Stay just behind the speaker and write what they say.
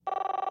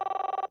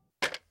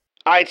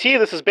IT,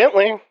 this is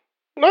Bentley.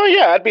 Oh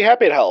yeah, I'd be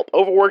happy to help.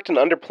 Overworked and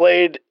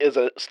Underplayed is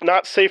a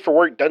not safe for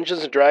work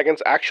Dungeons &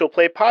 Dragons actual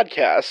play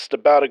podcast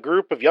about a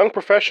group of young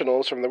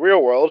professionals from the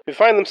real world who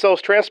find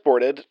themselves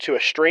transported to a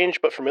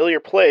strange but familiar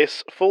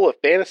place full of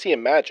fantasy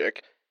and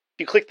magic. If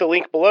you click the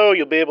link below,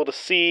 you'll be able to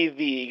see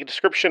the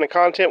description and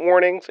content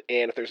warnings,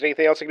 and if there's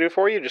anything else I can do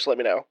for you, just let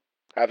me know.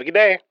 Have a good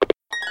day.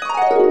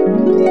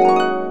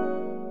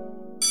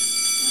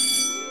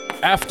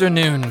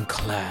 Afternoon,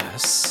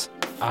 class.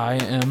 I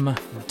am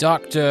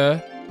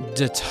Dr.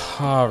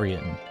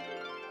 Datarian.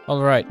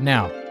 Alright,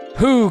 now,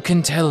 who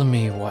can tell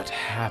me what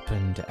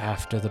happened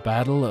after the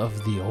Battle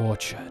of the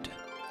Orchard?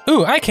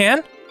 Ooh, I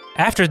can.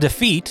 After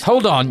defeat...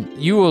 Hold on,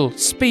 you will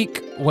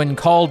speak when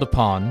called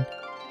upon.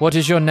 What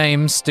is your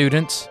name,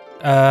 student?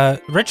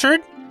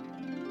 Richard?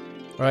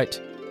 Right.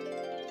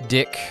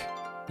 Dick,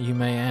 you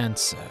may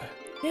answer.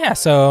 Yeah,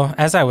 so,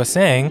 as I was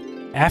saying,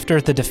 after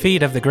the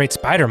defeat of the great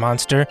spider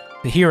monster,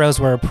 the heroes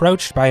were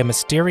approached by a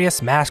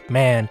mysterious masked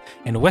man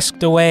and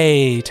whisked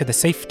away to the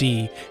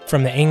safety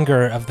from the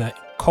anger of the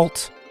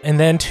cult. And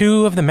then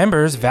two of the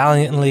members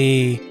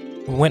valiantly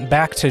went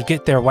back to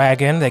get their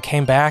wagon. They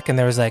came back and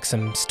there was like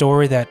some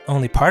story that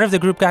only part of the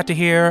group got to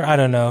hear. I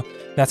don't know.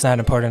 That's not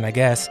important, I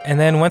guess. And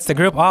then once the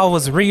group all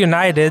was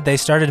reunited, they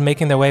started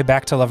making their way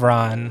back to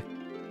Lavron.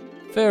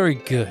 Very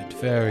good,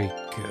 very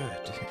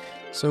good.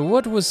 So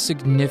what was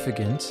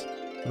significant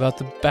about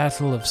the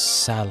Battle of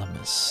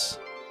Salamis?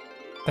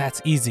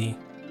 That's easy.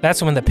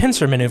 That's when the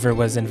pincer maneuver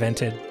was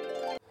invented.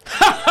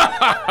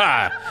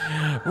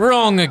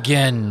 Wrong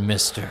again,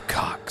 Mr.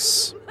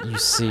 Cox. You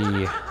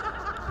see,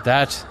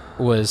 that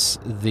was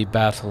the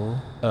Battle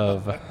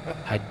of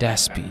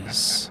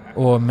Hydaspes,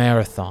 or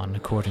Marathon,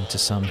 according to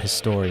some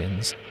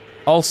historians.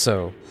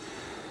 Also,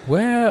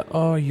 where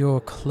are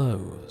your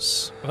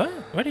clothes? What?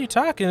 What are you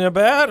talking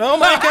about? Oh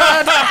my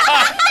god!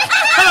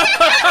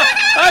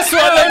 That's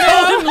why they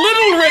called him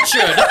Little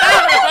Richard!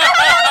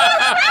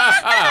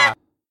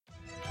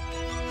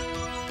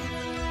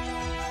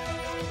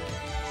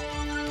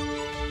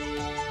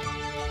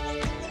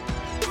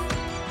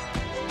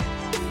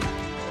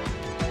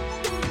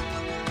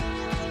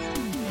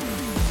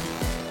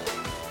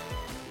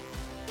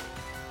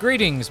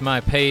 Greetings,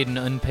 my paid and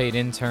unpaid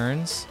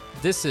interns.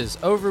 This is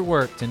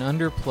Overworked and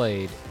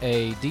Underplayed,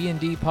 a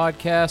D&D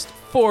podcast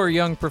for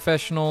young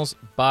professionals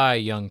by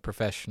young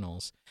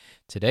professionals.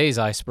 Today's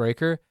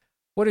icebreaker,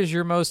 what is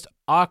your most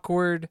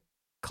awkward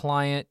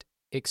client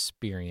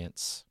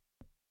experience?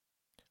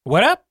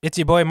 What up? It's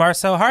your boy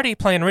Marcel Hardy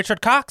playing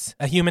Richard Cox,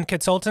 a human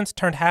consultant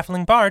turned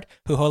halfling bard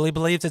who wholly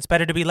believes it's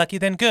better to be lucky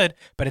than good,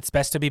 but it's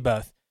best to be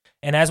both.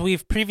 And as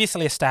we've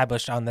previously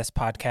established on this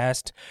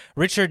podcast,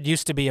 Richard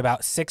used to be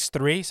about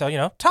 6'3",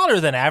 so,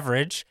 taller than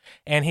average.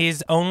 And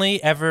he's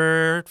only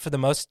ever, for the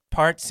most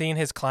part, seen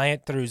his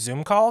client through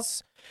Zoom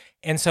calls.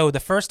 And so the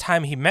first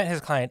time he met his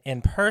client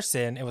in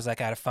person, it was like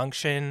at a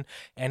function,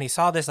 and he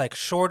saw this like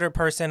shorter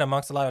person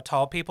amongst a lot of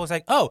tall people. He's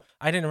like, oh,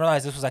 I didn't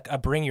realize this was like a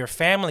bring your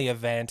family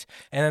event.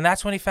 And then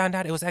that's when he found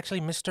out it was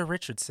actually Mr.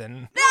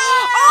 Richardson. No!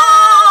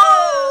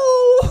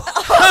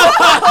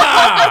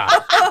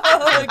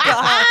 Oh,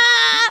 God.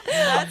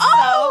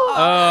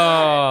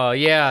 Oh,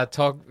 yeah,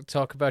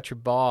 talk about your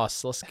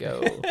boss. Let's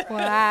go.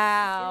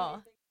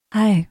 Wow.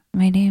 Hi,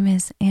 my name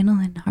is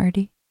Annalyn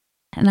Hardy,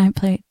 and I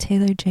play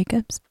Taylor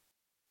Jacobs.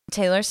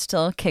 Taylor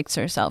still kicks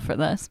herself for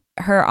this.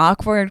 Her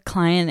awkward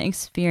client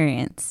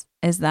experience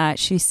is that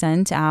she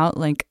sent out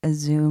like a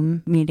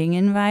Zoom meeting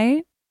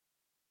invite,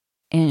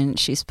 and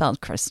she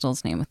spelled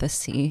Crystal's name with a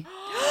C.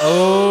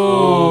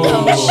 Oh,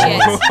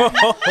 shit.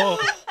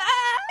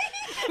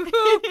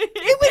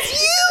 It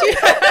was you!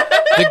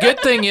 The good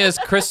thing is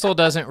Crystal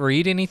doesn't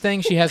read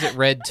anything. She has it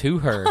read to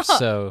her,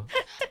 so...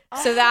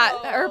 So that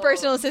her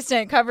personal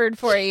assistant covered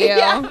for you.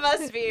 Yeah,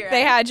 must be, right?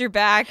 They had your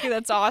back.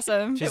 That's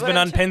awesome. She's been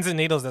on pins and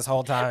needles this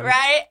whole time.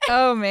 Right?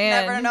 Oh,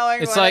 man. Never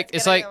knowing It's what like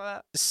it's gonna come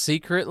up.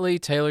 secretly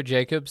Taylor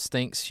Jacobs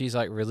thinks she's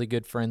like really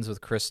good friends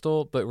with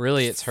Crystal, but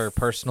really it's her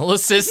personal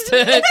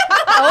assistant.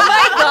 Oh,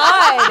 my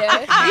God.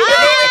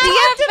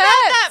 I talked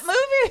about that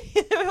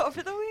movie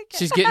over the weekend.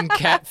 She's getting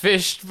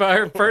catfished by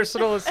her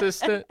personal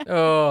assistant.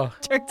 Oh.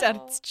 Turns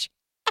out it's chat.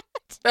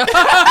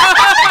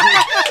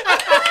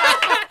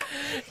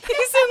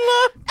 He's in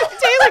love with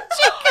Taylor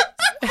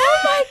Jacobs. Oh,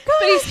 my God.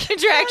 But he's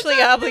contractually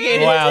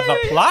obligated. Wow, the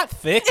plot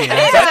thickens. I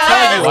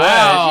tell you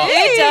Wow. what.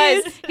 It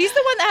does. He's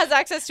the one that has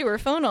access to her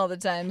phone all the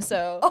time,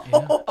 so.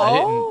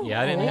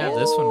 I didn't have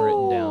this one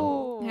written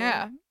down.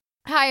 Yeah.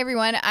 Hi,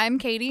 everyone. I'm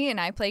Katie, and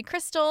I play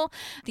Crystal,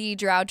 the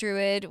Drow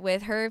Druid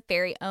with her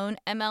very own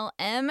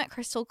MLM,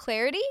 Crystal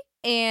Clarity.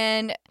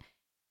 And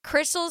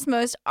Crystal's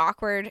most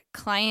awkward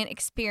client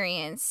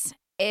experience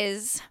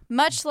is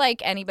much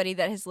like anybody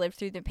that has lived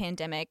through the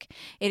pandemic.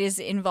 It is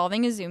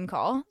involving a Zoom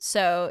call.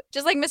 So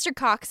just like Mr.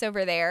 Cox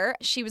over there,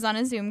 she was on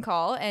a Zoom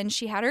call and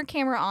she had her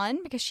camera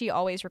on because she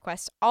always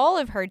requests all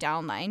of her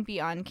downline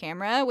be on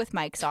camera with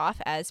mics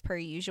off as per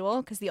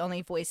usual because the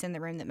only voice in the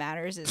room that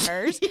matters is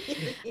hers.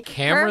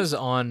 Cameras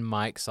on,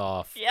 mics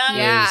off.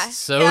 Yeah. Is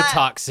so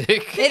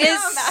toxic. It is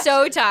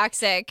so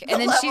toxic. And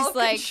then she's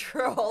like,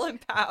 control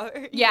and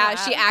power. yeah,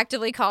 she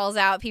actively calls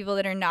out people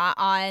that are not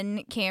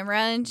on camera,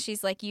 and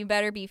she's like, you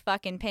better be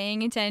fucking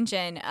paying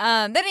attention.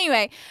 But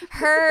anyway,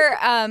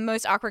 her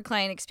most awkward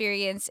client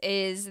experience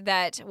is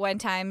that one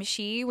time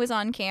she was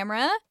on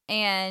camera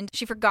and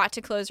she forgot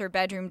to close her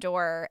bedroom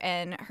door,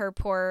 and her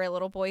poor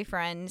little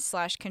boyfriend /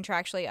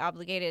 contractually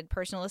obligated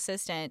personal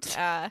assistant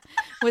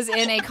was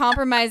in a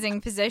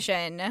compromising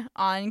position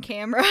on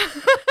camera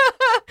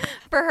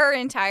for her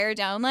entire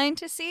downline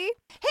to see.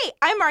 Hey,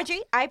 I'm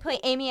Marjorie. I play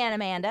Amy Ann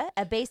Amanda,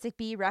 a basic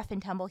B rough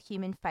and tumble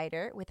human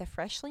fighter with a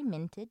freshly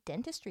minted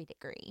dentistry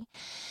degree.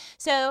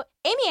 So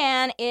Amy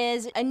Ann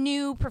is a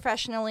new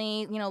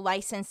professionally,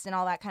 licensed and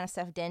all that kind of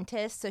stuff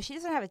dentist. So she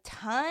doesn't have a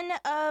ton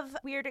of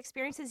weird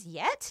experiences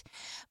yet.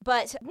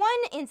 But one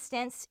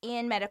instance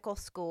in medical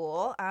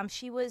school,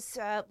 she was,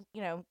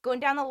 going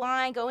down the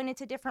line, going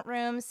into different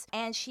rooms,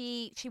 and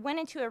she went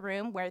into a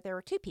room where there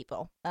were two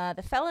people.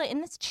 The fella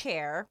in this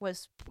chair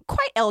was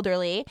quite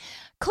elderly,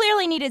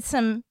 clearly needed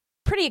some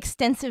pretty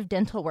extensive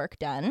dental work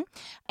done.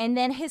 And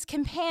then his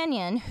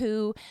companion,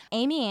 who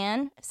Amy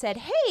Ann said,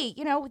 hey,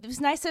 it was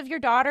nice of your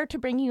daughter to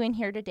bring you in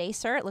here today,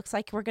 sir. It looks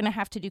like we're going to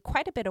have to do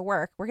quite a bit of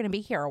work. We're going to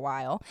be here a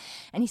while.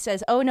 And he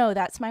says, oh, no,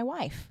 that's my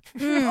wife.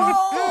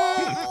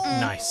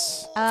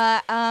 Nice.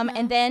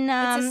 And then...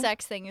 It's a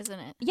sex thing, isn't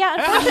it? Yeah,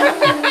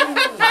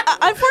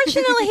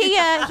 unfortunately, he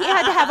had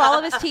to have all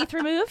of his teeth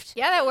removed.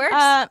 Yeah, that works.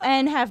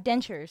 And have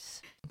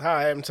dentures.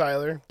 Hi, I'm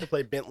Tyler. I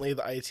play Bentley,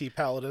 the IT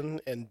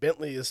paladin, and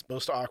Bentley is the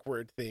most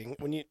awkward thing.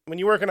 When you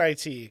work in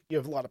IT, you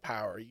have a lot of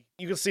power.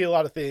 You can see a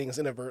lot of things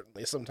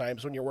inadvertently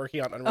sometimes when you're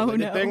working on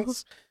unrelated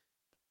things.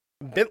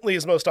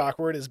 Bentley's most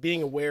awkward is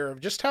being aware of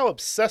just how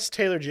obsessed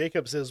Taylor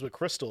Jacobs is with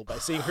Crystal by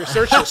seeing her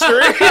search history.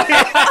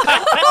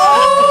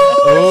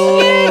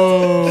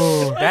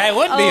 Oh, that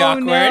would be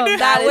awkward. No,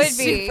 that would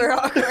be super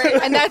awkward.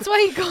 And that's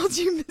why he called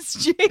you Miss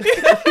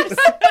Jacobs.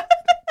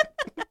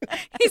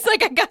 He's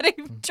like, I gotta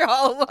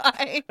draw a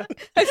line.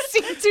 I've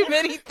seen too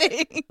many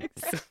things.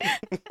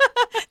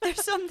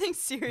 There's something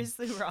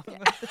seriously wrong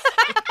with this.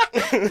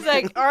 It's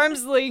like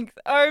arm's length.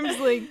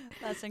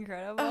 That's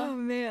incredible. Oh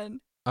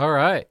man. All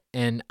right.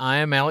 And I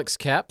am Alex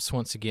Capps,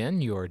 once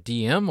again, your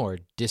DM or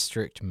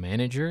district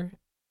manager.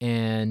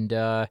 And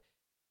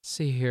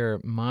see here,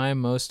 my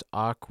most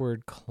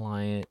awkward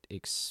client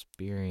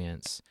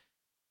experience.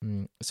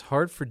 It's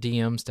hard for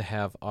DMs to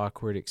have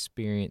awkward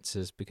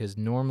experiences because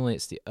normally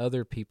it's the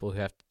other people who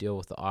have to deal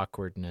with the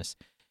awkwardness.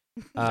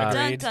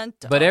 Agreed.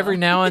 But every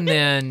now and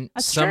then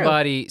That's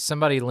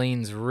somebody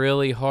leans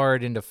really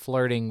hard into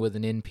flirting with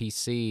an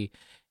NPC,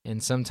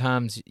 and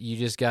sometimes you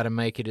just got to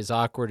make it as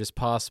awkward as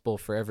possible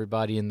for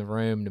everybody in the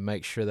room to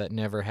make sure that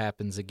never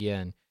happens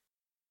again.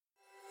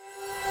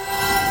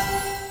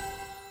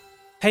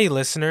 Hey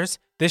listeners,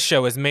 this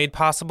show is made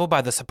possible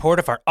by the support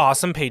of our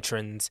awesome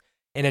patrons.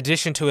 In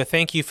addition to a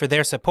thank you for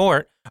their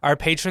support, our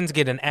patrons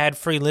get an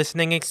ad-free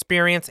listening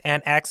experience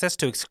and access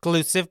to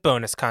exclusive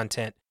bonus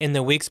content. In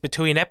the weeks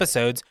between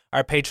episodes,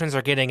 our patrons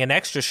are getting an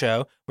extra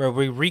show where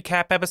we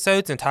recap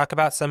episodes and talk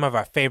about some of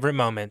our favorite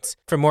moments.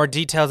 For more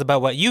details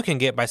about what you can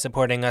get by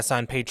supporting us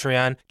on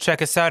Patreon, check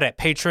us out at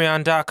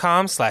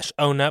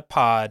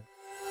patreon.com/ownuppod.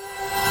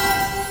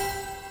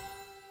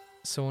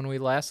 So when we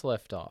last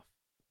left off,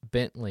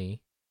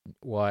 Bentley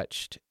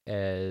watched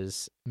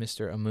as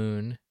Mr.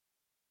 Amun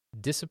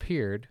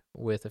disappeared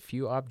with a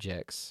few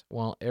objects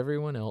while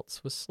everyone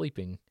else was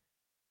sleeping.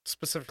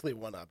 Specifically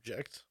one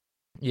object.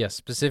 Yes,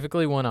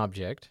 specifically one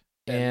object.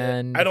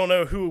 And I don't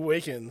know who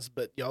awakens,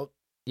 but y'all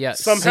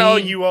somehow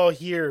you all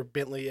hear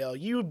Bentley yell,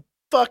 "You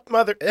fuck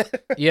mother."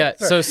 Yeah,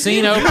 so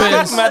scene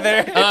opens.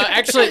 Mother.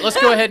 Actually, let's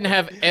go ahead and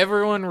have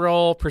everyone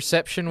roll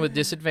perception with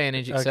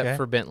disadvantage except Okay.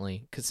 for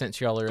Bentley, because since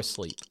y'all are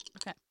asleep.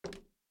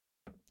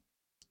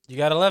 You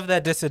gotta love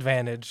that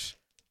disadvantage.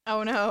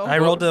 Oh no. I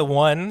rolled a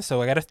 1,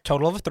 so I got a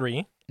total of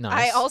 3. Nice.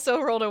 I also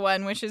rolled a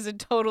 1, which is a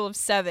total of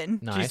 7.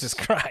 Nice. Jesus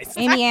Christ.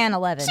 Amy Ann,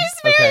 11. She's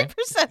very Okay.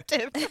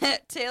 perceptive.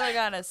 Taylor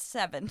got a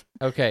 7.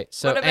 Okay,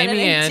 so Would've been an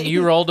Amy Ann, 18.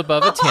 you rolled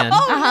above a 10.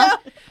 Uh-huh.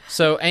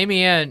 So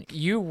Amy Ann,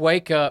 you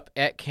wake up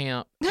at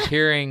camp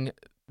hearing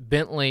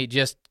Bentley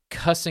just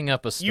cussing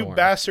up a storm. You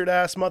bastard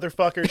ass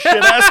motherfucker,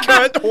 shit ass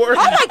cunt whore. Oh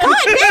my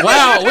God!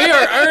 Wow, we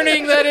are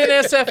earning that in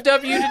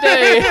SFW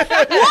today.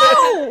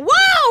 Whoa!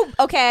 Whoa!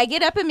 Okay, I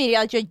get up immediately.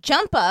 I just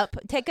jump up,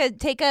 take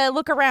a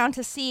look around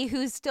to see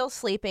who's still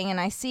sleeping, and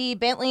I see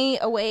Bentley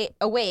awake.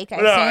 I assume.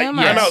 I'm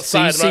Yes.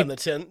 outside. So you I'm not in the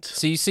tent.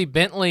 So you see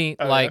Bentley,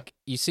 Okay.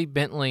 You see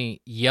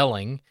Bentley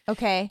yelling.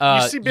 Okay.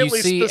 You see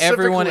Bentley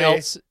everyone specifically-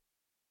 else.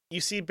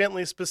 you see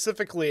Bentley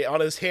specifically on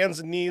his hands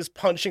and knees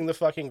punching the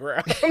fucking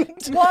ground.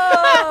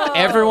 Whoa.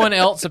 Everyone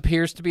else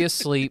appears to be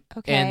asleep,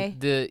 Okay.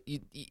 and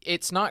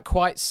it's not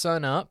quite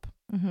sun up,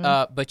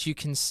 Mhm. but you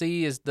can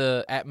see as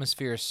the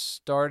atmosphere is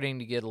starting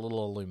to get a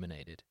little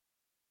illuminated.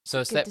 So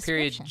it's Good that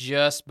period description.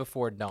 just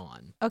before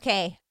dawn.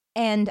 Okay.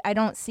 And I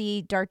don't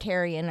see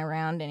Dartarian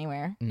around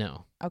anywhere.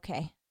 No.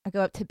 Okay. I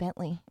go up to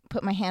Bentley,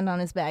 put my hand on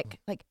his back.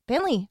 Like,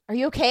 Bentley, are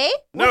you okay?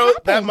 No,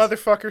 What that happened?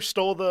 motherfucker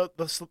stole the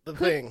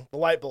thing, the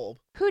light bulb.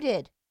 Who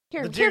did?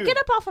 Here, The here, dude. get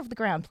up off of the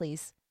ground,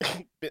 please.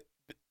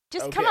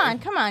 Just come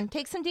Okay. on.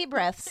 Take some deep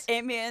breaths.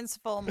 Amy Ann's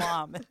full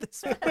mom at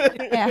this point.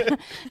 Yeah.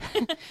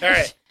 All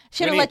right.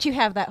 Should have We let you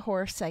have that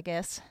horse, I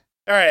guess.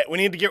 All right, we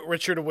need to get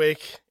Richard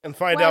awake and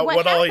find Well, out what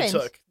what all he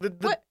happened?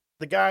 took. What?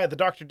 The guy, the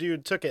doctor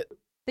dude, took it.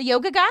 The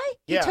yoga guy?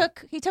 Yeah.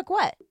 He took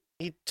what?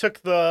 He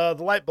took the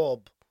light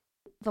bulb.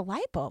 The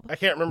light bulb. I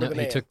can't remember No, the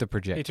he name. took the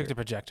projector. He took the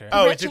projector.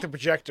 Oh, he Projector? took the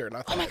projector.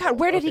 Not the Oh my light god, bulb.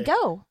 where did he Okay.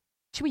 go?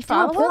 Should we Through a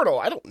follow him? portal.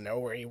 I don't know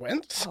where he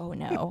went. Oh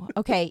no.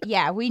 Okay,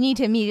 yeah, we need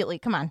to immediately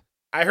come on.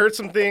 I heard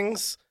some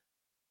things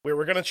where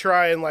we're gonna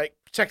try and like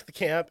protect the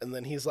camp, and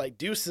then he's like,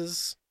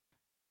 "Deuces."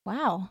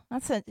 Wow,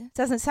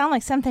 doesn't sound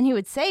like something he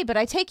would say, but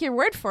I take your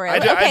word for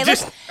it.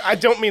 I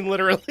don't mean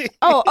literally.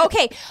 Oh,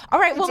 okay. All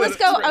right. Well, It's let's an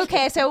go. expression.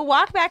 Okay, so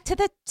walk back to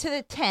the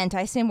tent.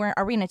 I assume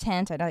are we in a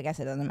tent? I guess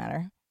it doesn't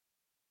matter.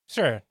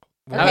 Sure.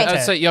 Okay.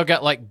 I'd say y'all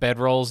got like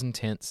bedrolls and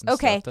tents and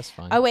Okay. stuff. That's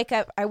fine. I wake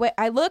up.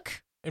 I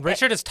look.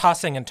 Richard is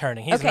tossing and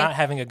turning. He's Okay. not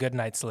having a good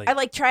night's sleep. I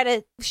like try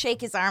to shake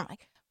his arm.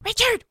 Like,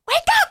 Richard, wake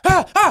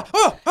up!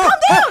 Calm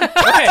down!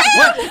 Okay,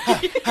 what?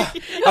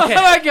 Oh Okay.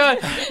 my god!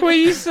 When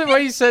you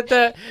said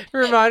that, it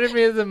reminded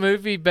me of the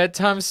movie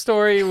Bedtime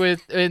Story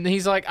and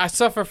he's like, I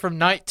suffer from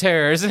night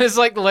terrors, and it's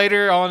like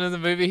later on in the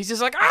movie, he's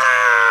just like,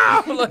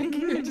 ah! Like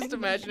you're just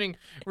imagining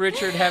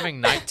Richard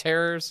having night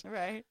terrors.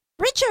 Right.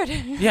 Richard,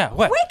 Yeah,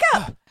 what? wake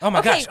up! Oh my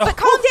Okay, gosh. but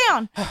calm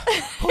down.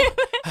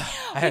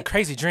 I had a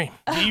crazy dream.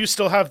 Do you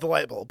still have the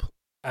light bulb?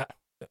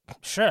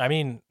 Sure. I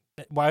mean,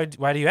 why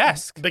do you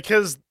ask?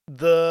 Because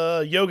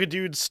the yoga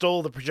dude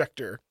stole the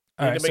projector.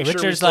 We All need right, to so make sure we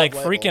Richard's still have like the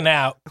light freaking bulb.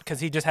 out because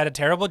he just had a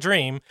terrible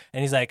dream,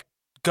 and he's like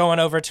going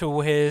over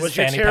to his Was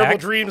your fanny terrible pack.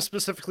 dream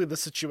specifically the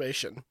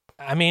situation?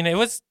 I mean, it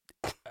was.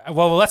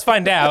 Well, let's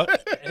find out.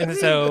 And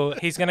so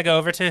he's gonna go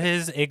over to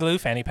his igloo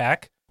fanny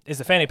pack. Is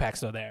the fanny pack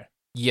still there?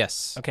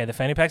 Yes. Okay, the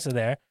fanny pack's still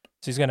there.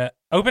 So he's gonna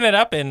open it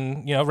up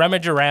and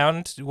rummage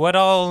around. What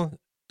all?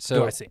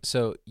 So I see?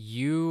 So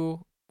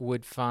you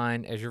would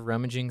find as you're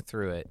rummaging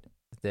through it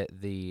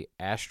that the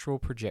astral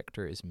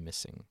projector is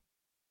missing.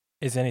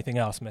 Is anything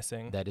else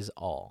missing? That is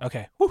all.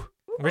 Okay. Whew.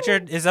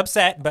 Richard is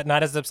upset, but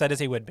not as upset as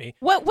he would be.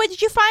 What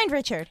did you find,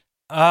 Richard?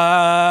 Why?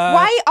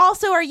 Why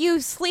also are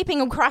you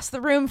sleeping across the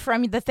room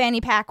from the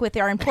fanny pack with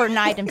our important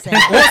items in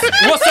it?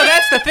 Well, so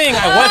that's the thing.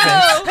 I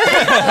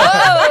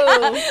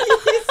wasn't.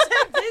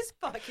 This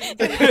fucking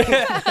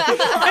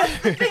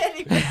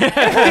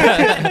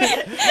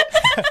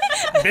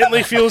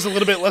Bentley feels a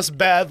little bit less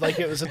bad, like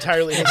it was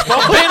entirely his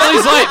fault.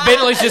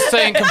 Bentley's just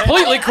staying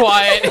completely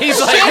quiet. He's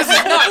like, this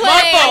is not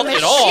my fault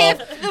at all.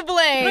 Shift the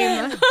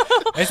blame.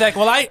 It's like,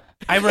 well, I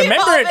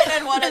remember it.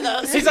 in one of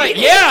those. He's like,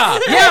 yeah,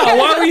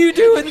 why were you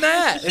doing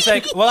that? It's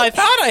like, well, I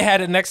thought I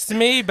had it next to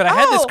me, but I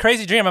had this Oh.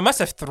 crazy dream. I must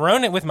have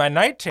thrown it with my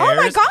night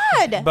terrors. Oh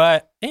my god!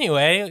 But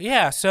anyway,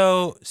 yeah.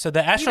 So the You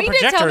astral need to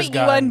tell projector me is you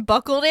gone.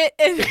 unbuckled it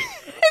and threw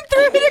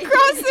it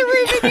across the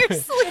room in your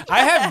sleep. I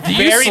have Do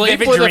you very sleep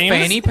vivid with dreams. a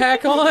fanny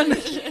pack on?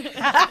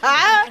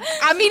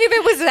 I mean, if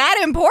it was that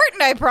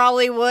important, I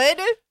probably would.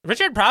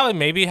 Richard probably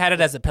maybe had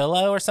it as a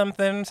pillow or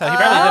something, so he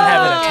probably didn't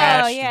have it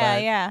attached. Oh yeah,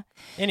 but yeah.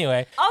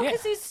 Anyway, Oh, yeah.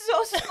 because he's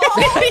so small.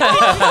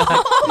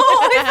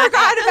 Oh, I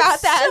forgot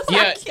about that.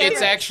 Yeah,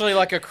 it's actually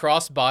like a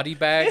cross body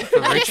bag for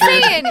I'm just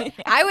Richard. saying,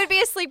 I would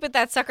be asleep with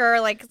that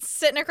sucker, like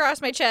sitting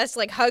across my chest,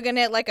 like hugging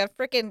it like a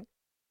freaking,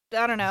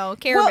 I don't know,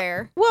 Care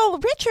Bear. Well,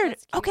 Richard.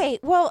 Okay.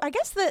 Well, I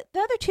guess the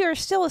other two are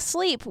still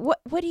asleep. What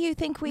do you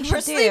think we We're should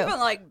do? sleeping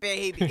like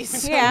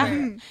babies. Yeah.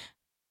 somewhere.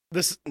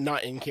 This is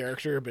not in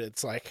character, but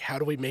it's like, how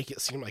do we make it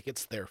seem like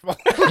it's their fault?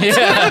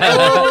 Yeah.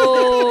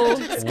 Oh. Wow.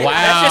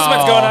 That's just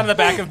what's going on in the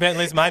back of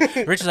Bentley's mind.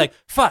 Richard's like,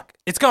 fuck,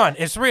 it's gone.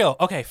 It's real.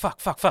 Okay, fuck.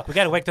 We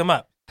got to wake them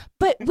up.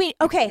 But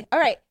okay, all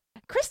right.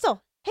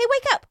 Crystal, hey,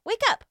 wake up.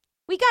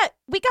 We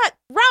got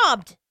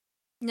robbed.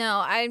 No,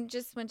 I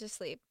just went to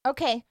sleep.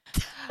 Okay.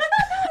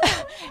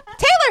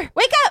 Taylor,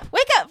 wake up.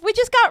 We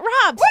just got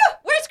robbed. Woo!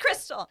 Where's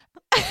Crystal?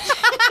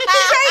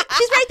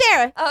 She's right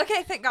there.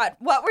 Okay, thank God.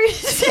 What were you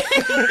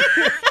saying?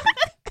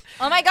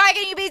 Oh my God,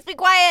 can you please be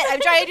quiet?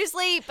 I'm trying to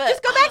sleep.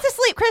 Just go back to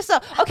sleep, Crystal.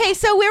 Okay,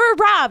 so we were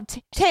robbed,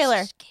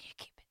 Taylor. Can you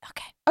keep it?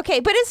 Okay. Okay,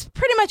 but it's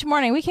pretty much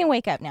morning. We can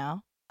wake up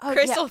now. Oh,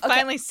 Crystal yeah, okay.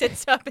 finally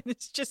sits up and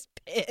is just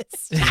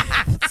pissed.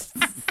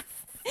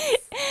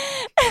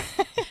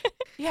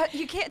 Yeah,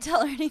 you can't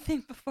tell her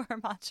anything before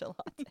matcha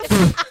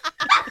latte.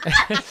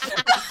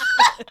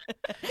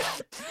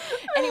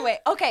 Anyway,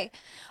 okay.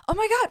 Oh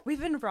my God, we've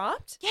been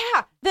robbed?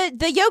 Yeah,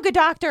 the yoga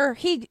doctor,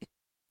 he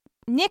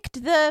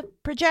nicked the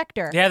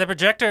projector. Yeah, the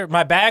projector.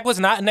 My bag was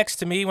not next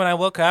to me when I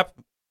woke up.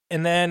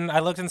 and then I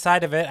looked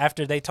inside of it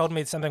after they told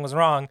me something was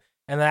wrong,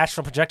 and the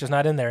astral projector's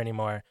not in there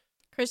anymore.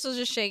 Crystal's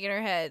just shaking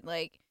her head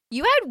like,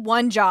 you had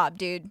one job,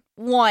 dude.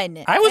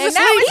 One. I was and asleep.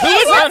 That Who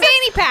was was your on-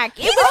 fanny pack.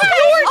 It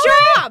was your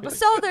job.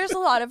 So there's a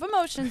lot of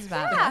emotions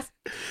about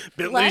this.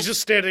 Bentley's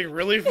just standing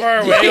really far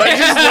away. Like,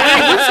 just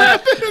letting this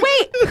happen.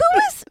 Wait, who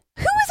was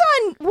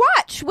on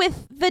watch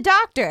with the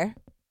doctor?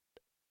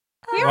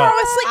 We were all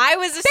asleep. I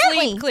was asleep,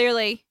 Bentley.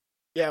 clearly.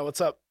 Yeah,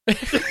 what's up? How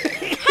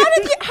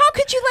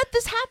could you let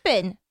this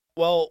happen?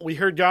 Well, we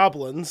heard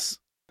goblins.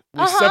 We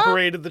Uh-huh.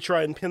 separated to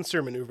try and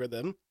pincer maneuver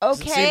them. 'Cause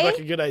It Okay. seemed like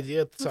a good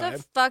idea at the Who time.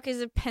 the fuck is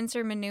a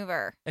pincer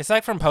maneuver? It's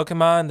like from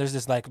Pokemon. There's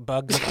this like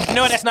bug. You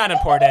know what? That's not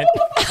important.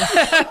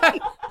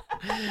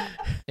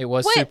 It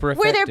was What, super were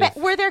effective.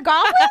 there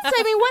goblins?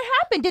 I mean, what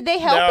happened? Did they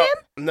help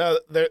him? No,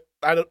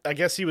 I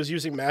guess he was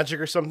using magic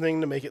or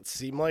something to make it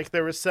seem like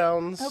there was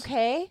sounds.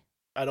 Okay.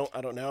 I don't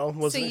know. So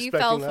Wasn't you expecting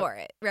fell that. for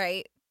it,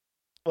 right?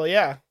 Well,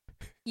 yeah.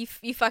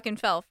 You fucking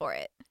fell for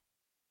it.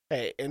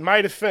 Hey, in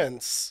my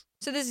defense,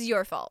 So this is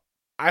your fault,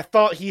 I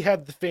thought he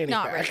had the fanny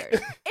not pack. Richard.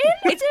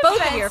 In It's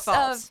both of your defense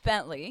faults. Of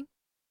Bentley,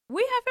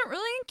 we haven't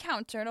really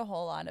encountered a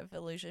whole lot of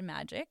illusion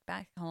magic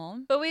back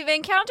home. But we've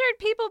encountered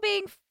people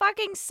being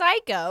fucking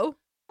psycho.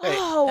 Hey.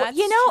 Oh, That's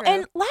you know, true.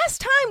 and last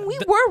time we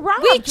were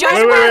robbed. We just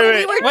Wait, were. wait, wait,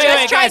 We were wait, just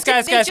wait, trying guys, to.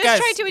 guys, They guys, just guys.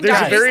 tried to There's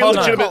indict a us. very Hold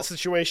on. legitimate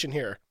situation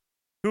here.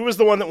 Who was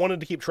the one that wanted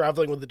to keep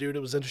traveling with the dude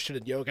who was interested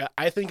in yoga?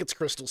 I think it's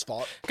Crystal's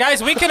fault.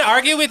 Guys, we can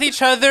argue with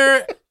each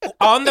other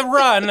on the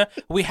run.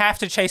 We have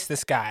to chase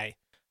this guy.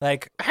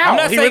 Like, How? I'm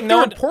not he saying went no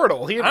through one. a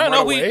portal. He didn't I don't run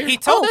know. away. He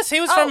told us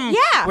he was from.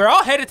 yeah. We're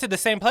all headed to the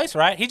same place,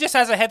 right? He just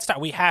has a head start.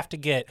 We have to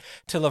get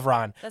to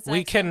Lavron. That's an We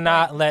excellent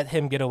cannot let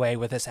him get away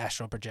with this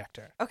astral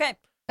projector. Okay.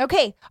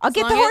 Okay, I'll As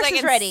get the long as I horses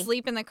can ready.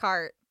 Sleep in the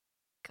cart.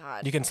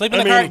 God. You can sleep in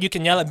I the mean- cart. You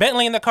can yell at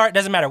Bentley in the cart.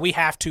 Doesn't matter. We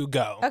have to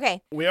go.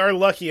 Okay. We are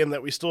lucky in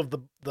that we still have the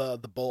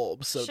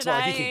bulb, so it's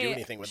not like he can do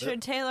anything with should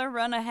it. Taylor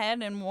run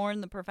ahead and warn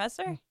the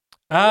professor?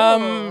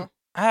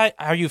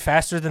 Are you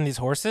faster than these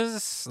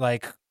horses?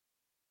 Like,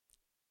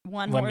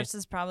 One Let me- horse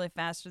is probably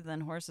faster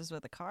than horses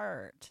with a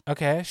cart.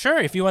 okay, sure.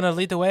 If you want to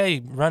lead the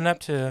way, run up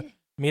to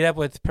meet up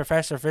with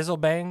Professor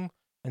Frizzlebang,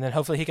 and then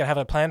hopefully he can have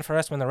a plan for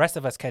us when the rest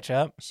of us catch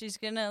up. She's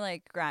gonna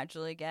like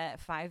gradually get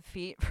 5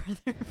 feet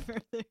further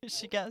as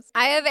she goes.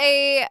 I have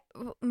a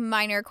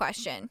minor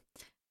question.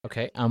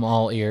 Okay, I'm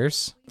all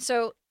ears.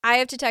 So I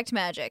have detect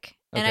magic,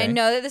 and I Okay.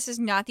 know that this is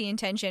not the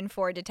intention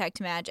for detect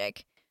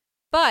magic,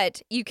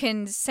 but you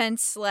can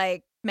sense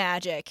like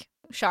magic,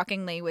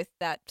 shockingly, with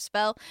that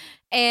spell.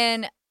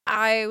 And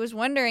I was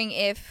wondering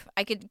if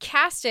I could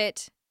cast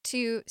it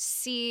to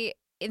see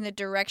in the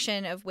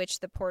direction of which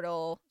the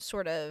portal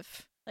sort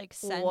of Like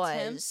sent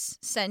him.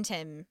 sent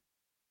him.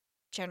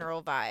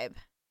 General vibe,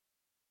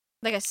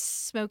 like a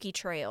smoky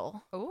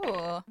trail.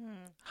 Ooh.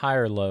 High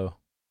or low?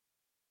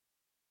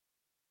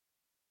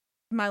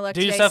 My luck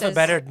Do today yourself a says-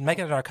 better, make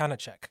it an Arcana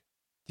check.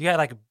 You got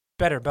like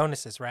better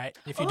bonuses, right?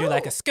 If you do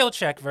like a skill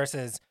check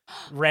versus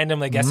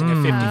randomly guessing a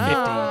 50-50.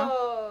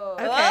 Oh.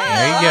 Okay.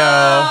 There you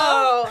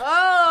go.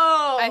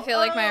 Oh. I feel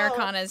like my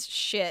Arcana is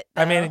shit.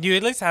 I mean, though. you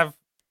at least have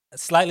a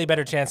slightly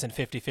better chance than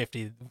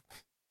 50-50.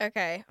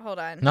 Okay, hold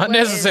on. Not What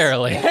is-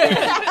 necessarily.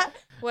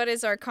 What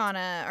is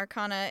Arcana?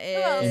 Arcana else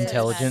is has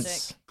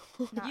Intelligence.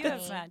 You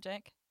have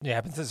magic. Yeah,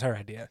 but this is her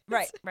idea.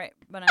 Right, right.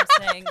 But I'm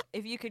saying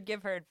if you could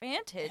give her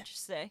advantage,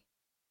 say.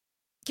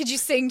 Could you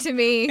sing to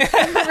me, Richard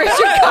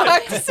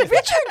Cox?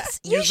 Richard,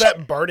 you Use should.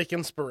 that bardic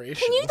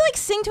inspiration. Can you like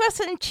sing to us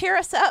and cheer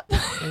us up?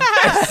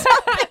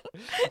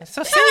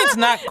 So singing's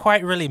not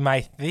quite really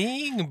my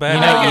thing, but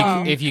You I know,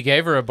 can- if you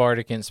gave her a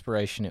bardic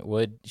inspiration,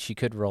 she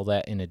could roll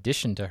that in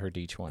addition to her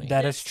d20.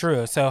 that is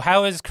true. So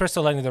how is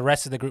Crystal letting the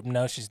rest of the group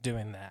know she's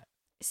doing that?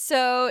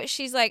 So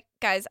she's like,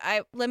 guys,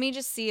 let me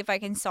just see if I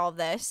can solve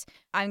this.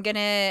 I'm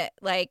gonna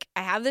I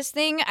have this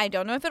thing. I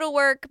don't know if it'll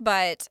work,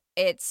 but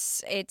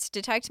it's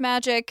detect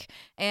magic,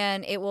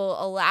 and it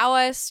will allow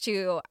us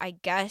to, I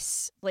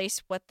guess,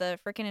 place what the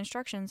freaking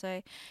instructions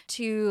say,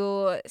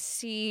 to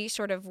see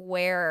sort of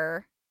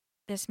where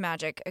this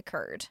magic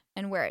occurred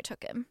and where it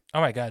took him.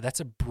 Oh my god, that's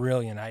a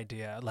brilliant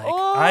idea. Like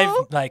Oh.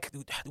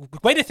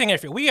 I've way to think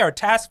of it. We are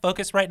task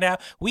focused right now.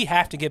 We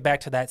have to get back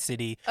to that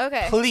city.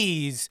 Okay.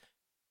 Please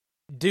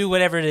do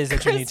whatever it is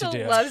that you need to Crystal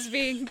do. loves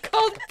being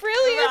called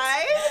brilliant.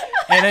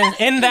 And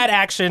in that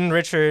action,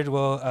 Richard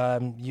will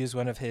use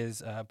one of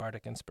his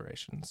bardic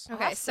inspirations.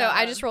 Okay, so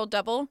I just rolled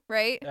double,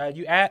 right?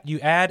 You add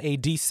a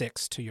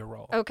d6 to your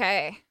roll.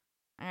 Okay.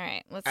 All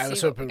right, let's I see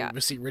was what we hoping got.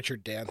 we see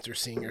Richard dance or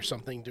sing or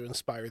something to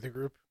inspire the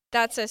group.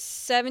 That's a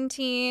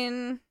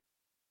 17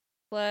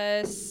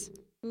 plus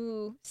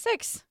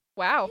 6.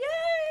 Wow.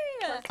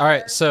 All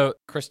right, so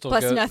Crystal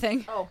Plus goes.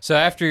 nothing. So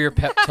after your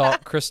pep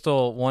talk,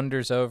 Crystal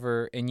wanders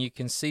over, and you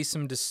can see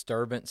some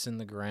disturbance in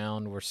the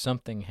ground where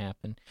something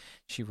happened.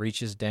 She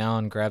reaches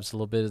down, grabs a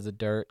little bit of the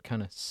dirt,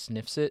 kind of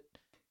sniffs it.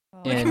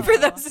 Looking And- for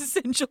those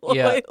essential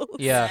Yeah, oils.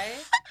 yeah.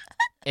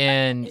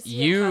 And Is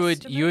he a you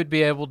customer? would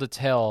be able to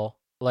tell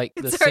like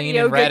the It's our scene in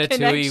yoga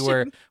Ratatouille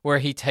connection. where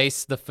he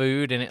tastes the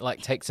food and it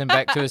like takes him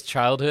back to his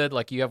childhood.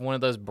 Like you have one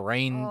of those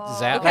brain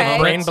zap Okay. Like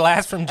brain moments,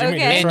 blast from Jimmy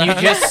Okay. and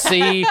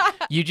Neutron.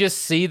 you just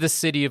see the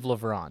city of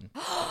Lavron.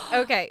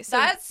 Okay, so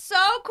That's so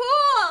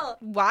cool.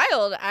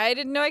 wild. I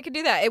didn't know I could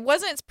do that. It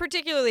wasn't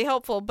particularly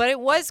helpful, but it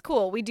was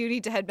cool. We do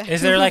need to head back.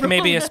 Is to there like Laverne.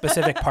 maybe a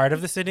specific part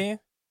of the city?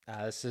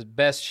 This is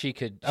best she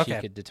could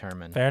Okay.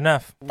 determine. Fair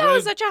enough. That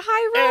was such a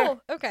high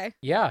roll. Okay.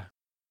 Yeah.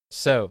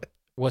 So,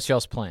 what's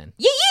y'all's plan?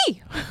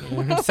 Yee!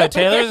 So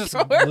Taylor's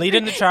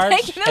leading the charge,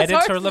 Taking those headed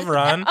to horses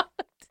Lavron.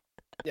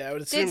 Yeah, I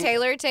would assume. Did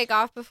Taylor take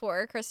off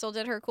before Crystal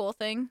did her cool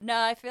thing? No,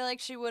 I feel like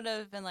she would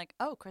have been like,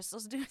 "Oh,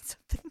 Crystal's doing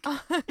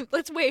something."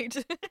 Let's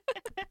wait.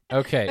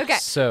 Okay. Okay.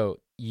 So,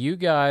 you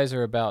guys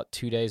are about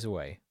 2 days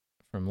away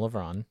from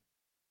Lavron.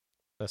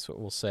 That's what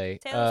we'll say.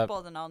 Taylor's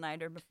pulled an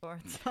all-nighter before.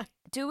 It's fine.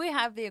 Do we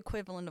have the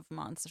equivalent of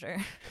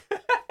Monster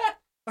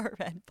or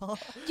Red Bull?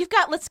 You've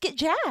got Let's Get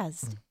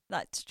Jazzed.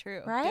 That's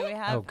true. Right? Do we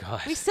have? Oh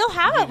gosh. We still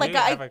have We it. Like do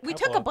have a we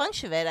took a couple.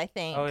 bunch of it, I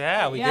think. Oh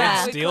yeah, we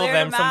Yeah. did We steal cleared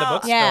them them from the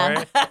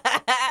out. bookstore.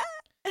 Yeah.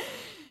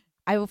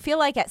 I feel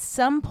like at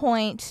some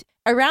point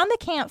around the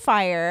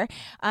campfire,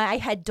 I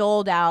had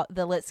doled out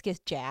the Let's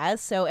Get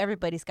Jazz, so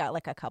everybody's got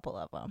like a couple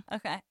of them.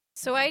 Okay.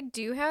 So I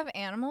do have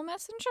Animal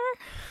Messenger.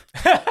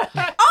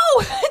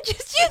 Oh,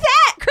 just do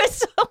that,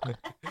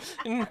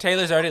 Crystal.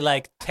 Taylor's already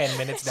like 10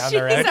 minutes down She's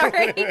the road.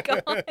 already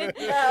gone.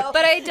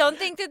 But I don't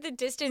think that the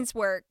distance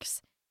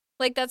works.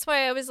 Like that's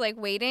why I was like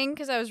waiting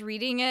because I was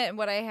reading it and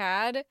what I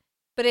had.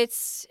 But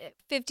it's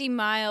 50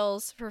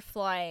 miles for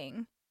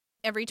flying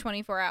every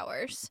 24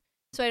 hours.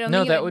 So I don't No,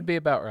 think that would be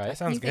about right. That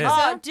sounds You good. think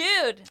Oh,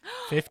 dude.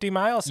 50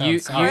 miles You,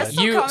 sounds solid.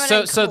 Crystal you, coming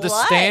in so the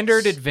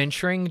standard clutch.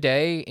 adventuring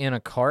day in a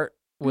cart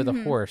with a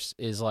Mhm. horse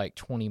is like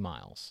 20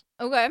 miles.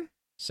 Okay.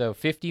 So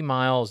 50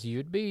 miles, you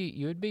would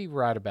be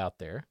right about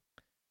there.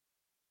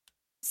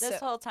 This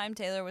So, whole time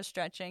Taylor was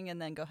stretching, and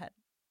then go ahead.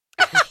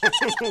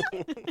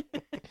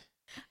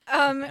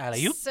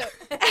 Alley-oop.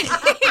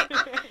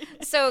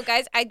 so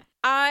guys,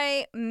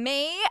 I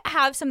may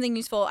have something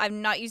useful. I've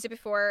not used it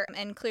before,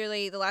 and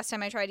clearly the last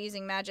time I tried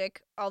using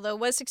magic, although it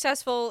was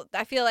successful,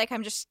 I feel like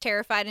I'm just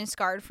terrified and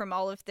scarred from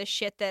all of the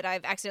shit that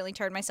I've accidentally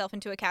turned myself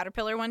into a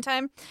caterpillar one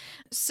time.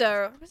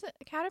 So was it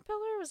a caterpillar?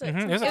 Was it?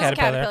 Mhm, it was a a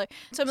caterpillar. caterpillar.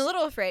 So I'm a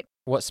little afraid.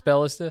 What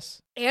spell is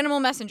this? Animal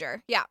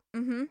messenger. Yeah.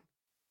 Mm-hmm.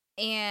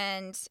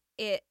 And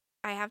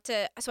I have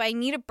to. So I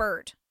need a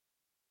bird.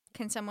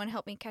 Can someone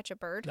help me catch a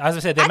bird? I was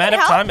gonna say the I amount can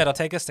of help. time it'll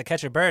take us to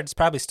catch a bird is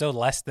probably still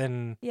less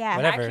than Yeah.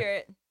 whatever.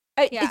 Accurate.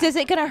 Yeah. Is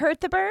it gonna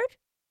hurt the bird?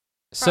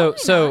 So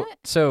Probably not.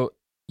 so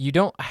you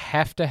don't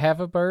have to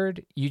have a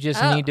bird. You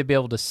just Oh. need to be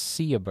able to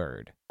see a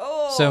bird.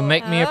 Oh. So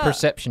make me a Oh.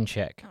 perception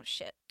check. Oh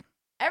shit!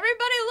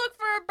 Everybody look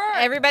for a bird.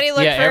 Everybody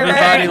look yeah, for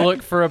everybody a bird.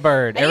 look for a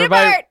bird. I need a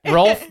Everybody bird.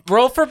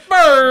 roll for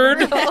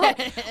bird.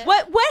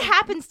 What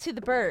happens to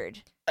the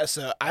bird?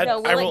 So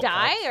Will it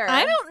die or?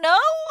 I don't know.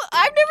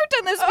 I've never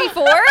done this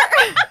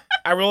before.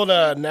 I rolled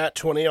a nat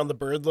 20 on the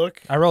bird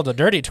look. I rolled a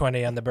dirty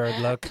 20 on the bird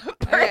look.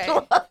 Okay.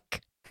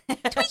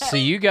 So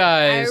you I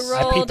guys,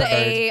 rolled the bird.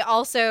 a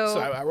also So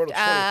I rolled a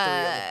 23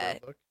 on the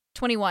bird look.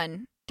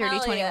 21. Dirty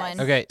Hell 21. yes.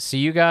 okay. So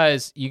you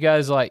guys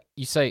like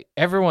you say,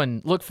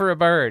 everyone look for a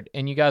bird,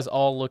 and you guys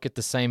all look at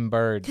the same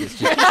bird that's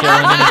just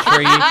chilling in a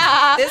tree.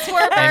 This poor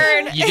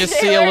bird. And you just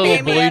see a Taylor and little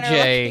Amy blue are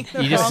jay. looking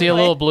the You just wrong see a way.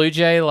 little blue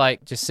jay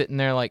like just sitting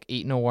there like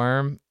eating a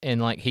worm,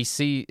 and like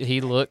he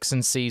looks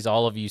and sees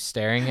all of you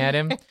staring at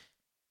him,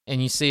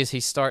 and you see as he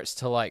starts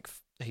to like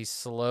he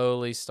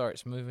slowly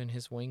starts moving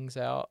his wings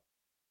out,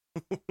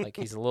 like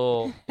he's a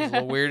little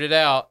weirded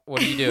out.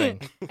 What are you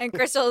doing? And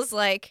Crystal's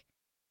like,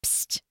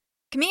 Psst,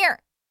 come here.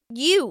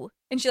 You.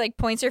 And she like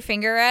points her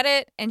finger at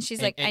it, and she's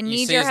like, And I you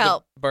need see your as the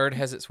help. bird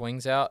has its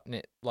wings out, and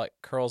it like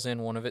curls in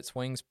one of its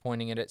wings,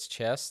 pointing at its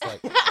chest, like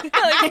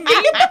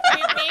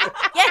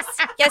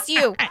Yes,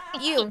 you.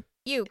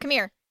 Come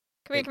here.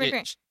 Come here, come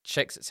here.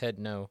 shakes its head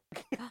no.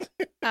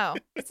 Oh.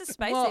 It's a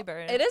spicy Well,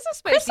 bird. It is a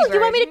spicy Crystal, bird. do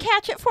you want me to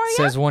catch it for you?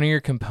 Says one of your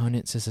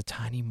components is a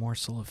tiny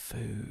morsel of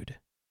food.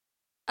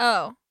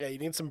 Oh, Yeah, you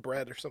need some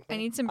bread or something. I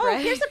need some Oh,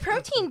 bread. here's a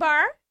protein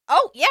bar.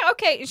 Oh, yeah,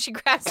 okay. And she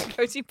grabs the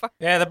protein bar.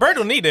 Yeah, the bird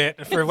will need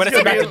it for what it's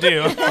about to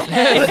do. It's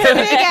a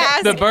big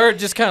ass. The bird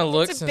just kind of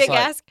looks It's a and big it's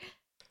like, ass.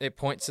 it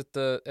points at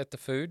the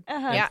food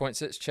Uh-huh. and Yeah.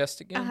 points at its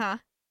chest again. Uh-huh.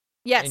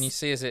 Yes. And you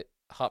see as it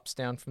hops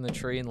down from the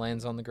tree and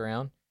lands on the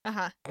ground.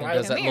 Uh-huh. And Right. it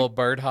does Come that here. little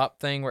bird hop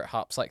thing where it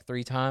hops like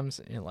 3 times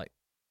and it like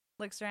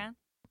Looks around.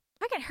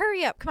 Fucking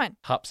hurry up. Come on.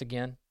 hops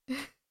again. It's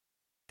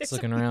There's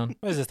looking around.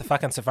 What is this, the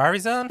fucking safari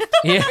zone?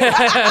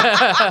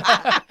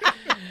 Yeah.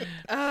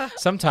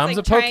 Sometimes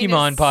like a trying to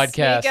Pokemon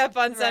podcast. Sneak up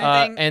on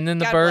something. And then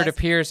the God bird bless.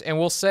 appears, and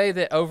we'll say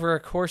that over a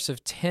course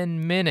of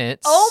 10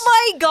 minutes. Oh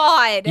my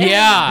god.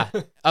 Yeah,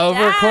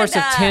 over a course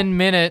of Dada. 10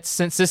 minutes,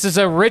 since this is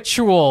a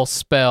ritual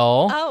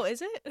spell. Oh,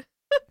 is it?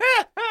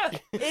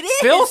 It is.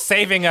 Still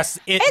saving us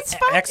It's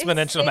fun.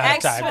 exponential amount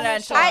of time.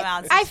 Exponential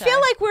amounts of I feel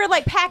time. like we're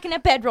like packing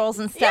up bedrolls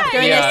and stuff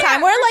during Yeah. this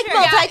time. We're like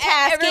Yeah,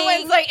 multitasking.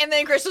 everyone's like, and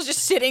then Crystal's just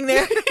sitting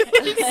there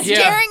Yeah.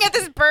 staring at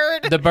this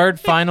bird. The bird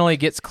finally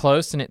gets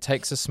close, and it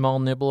takes a small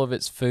nibble of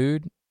its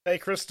food, Hey,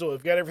 Crystal,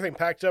 we've got everything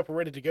packed up. We're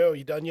ready to go.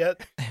 You done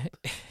yet?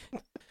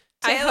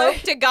 I hope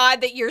to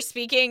God that you're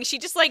speaking. She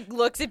just like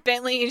looks at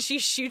Bentley and she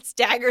shoots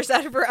daggers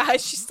out of her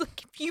eyes. She's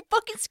like, if you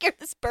fucking scare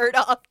this bird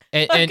off,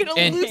 I'm gonna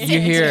lose you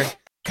it. hear,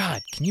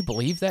 God, can you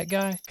believe that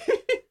guy?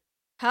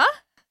 Huh?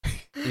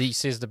 He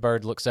says the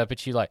bird looks up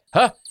at you like,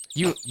 huh?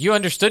 You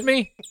understood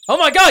me? Oh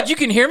my God, you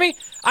can hear me?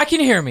 I can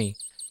hear me.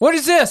 What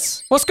is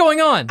this? What's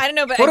going on? I don't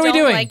know, but what I are we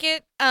don't doing? like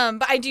it.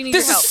 But I do need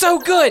This your help. is so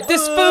good.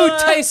 This food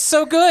tastes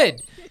so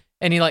good.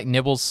 And he like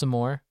nibbles some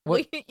more.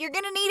 What? You're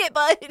gonna need it,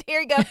 bud.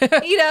 Here you go.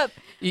 Eat up.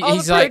 all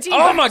He's the like, protein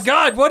oh my bars."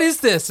 God, what is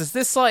this? Is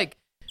this like,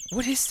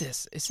 what is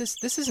this? This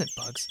isn't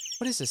bugs.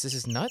 What is this? This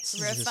is nuts?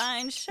 Is this-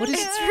 Refined sugar. What is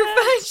It's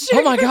refined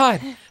sugar. Oh my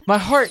God, my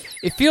heart,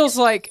 it feels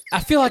like, I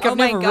feel like Oh I've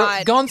my never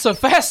God. gone so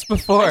fast I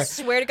before.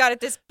 swear to God, if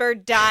this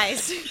bird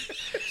dies.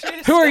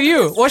 Who are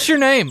you? What's your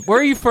name? Where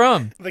are you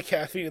from? The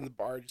caffeine in the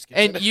bar just gets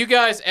And you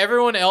guys,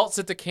 everyone else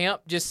at the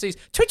camp just sees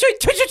tweet, tweet,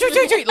 tweet, tweet, tweet,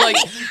 tweet, tweet. Like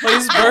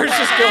this bird's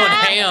just going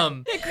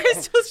ham. And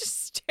Crystal's just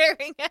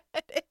staring at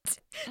it.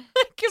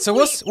 Like So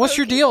what's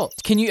your deal?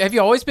 Have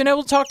you always been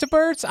able to talk to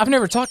birds? I've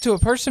never talked to a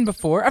person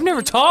before. I've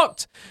never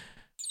talked.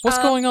 What's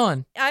going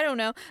on? I don't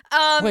know.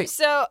 Wait.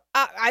 So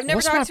I've never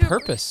What's talked my to.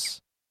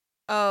 purpose?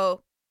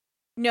 Oh,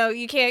 no,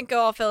 you can't go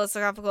all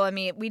philosophical on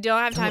me. We don't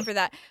have time for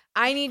that.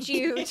 I need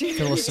you to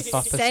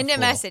Philosophical. send a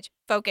message.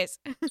 Focus.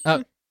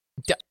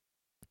 Yeah.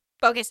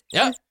 Focus.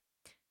 Yeah.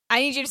 I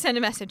need you to send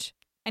a message.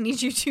 I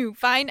need you to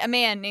find a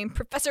man named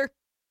Professor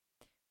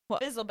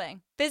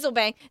Fizzlebang.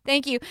 Fizzlebang.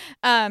 Thank you.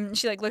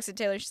 She like looks at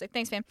Taylor. She's like,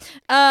 thanks, man.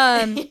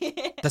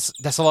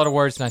 That's a lot of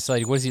words, nice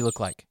lady. What does he look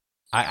like?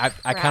 I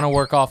kind of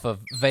work off of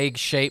vague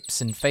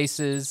shapes and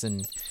faces,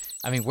 and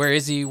I mean, where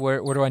is he? Where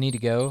do I need to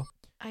go?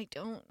 I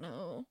don't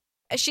know.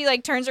 She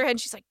like turns her head and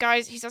she's like,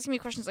 guys, he's asking me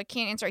questions I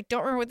can't answer. I don't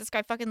remember what this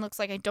guy fucking looks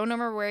like. I don't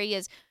remember where he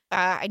is.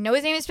 I know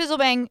his name is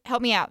Fizzlebang.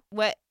 Help me out.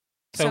 What?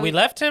 So we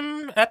left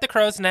him at the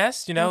crow's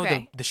nest. You know,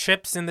 Okay. the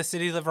ships in the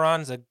city of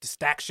Ron, the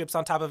stacked ships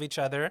on top of each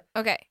other.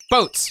 Okay.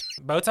 Boats.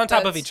 Boats on top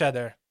of Boats. each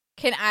other.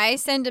 Can I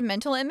send a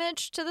mental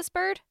image to this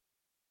bird?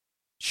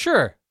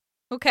 Sure.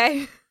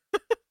 Okay.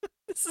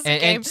 This is a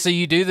game. And so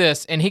you do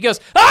this, and he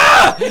goes,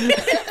 ah! What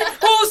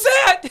was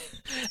that?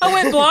 I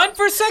went blind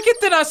for a second.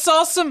 Then I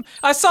saw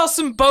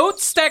some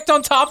boats stacked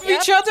on top of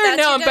Yep, each other. And that's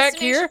now your I'm back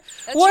destination. here.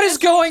 That's What your is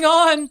going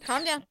on?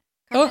 Calm down.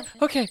 Oh,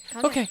 okay,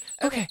 Calm down.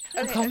 okay.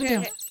 I'm calming down.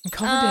 okay. I'm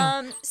calming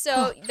down.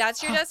 So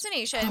that's your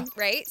destination,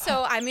 right?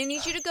 So I'm gonna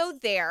need you to go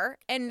there,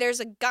 and there's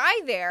a guy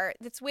there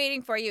that's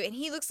waiting for you, and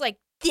he looks like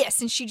this,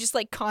 and she just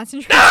like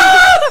concentrates.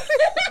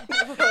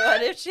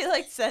 What if she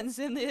like sends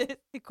in the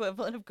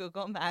equivalent of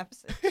Google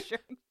Maps?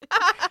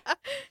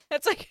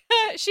 That's like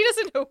she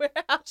doesn't know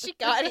how she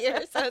got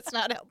here, so it's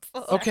not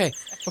helpful. Okay.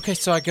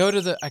 So I go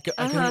to the. I go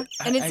to,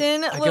 And it's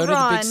in I go to the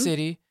LeBron. big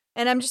city.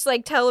 And I'm just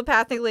like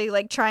telepathically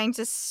like trying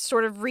to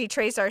sort of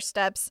retrace our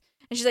steps.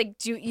 And she's like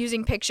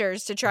using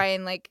pictures to try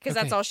and like, because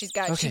that's Okay, all she's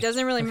got. She okay,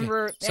 doesn't really okay.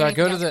 remember. So I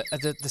go to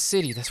anything the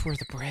city. That's where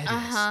the bread is.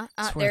 Uh-huh.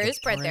 That's where There the is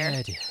bread there.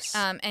 is.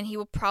 And he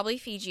will probably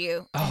feed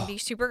you and Oh. be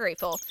super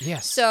grateful.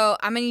 Yes. So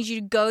I'm gonna need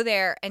you to go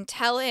there and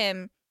tell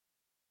him.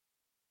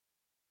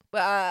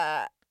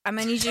 I'm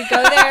gonna need you to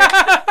go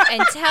there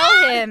and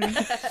tell him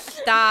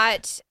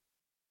that.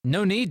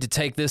 No need to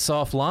take this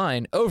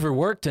offline.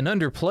 Overworked and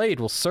underplayed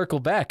will circle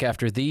back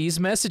after these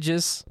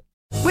messages.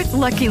 With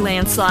Lucky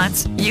Land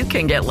Slots, you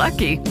can get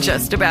lucky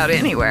just about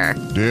anywhere.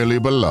 Dearly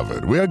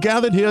beloved, we are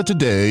gathered here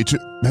today to...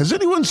 Has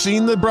anyone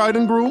seen the bride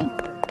and groom?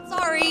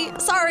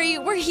 Sorry,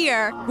 we're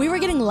here. We were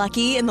getting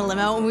lucky in the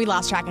limo and we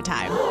lost track of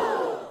time.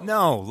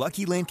 No,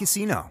 Lucky Land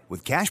Casino,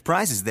 with cash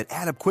prizes that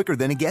add up quicker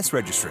than a guest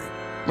registry.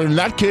 In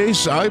that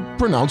case, I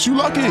pronounce you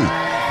lucky.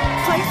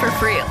 Play for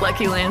free at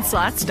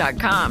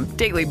LuckyLandSlots.com.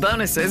 Daily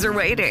bonuses are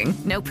waiting.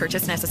 No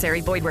purchase necessary.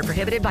 Void where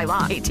prohibited by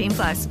law.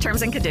 18+.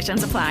 Terms and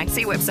conditions apply.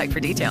 See website for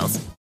details.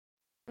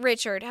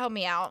 Richard, help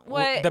me out.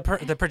 Well,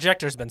 What? the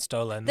projector's been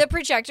stolen. The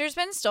projector's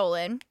been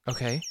stolen.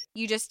 Okay.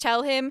 You just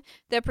tell him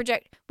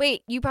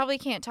Wait, you probably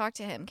can't talk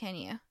to him, can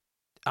you?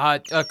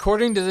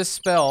 According to this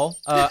spell,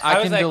 I I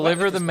was can like, what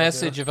deliver does the this spell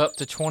message do? of up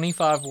to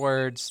 25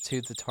 words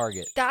to the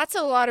target. That's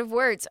a lot of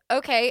words.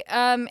 Okay.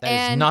 That is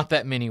And not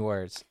that many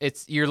words.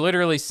 You're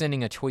literally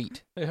sending a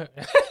tweet.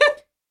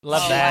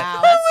 Love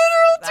that.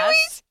 Wow,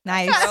 that's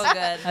Nice. so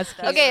good. That's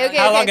cute. Okay.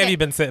 How long okay. have you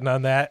been sitting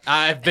on that?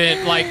 I've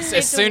been like, as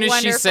It's soon as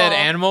she said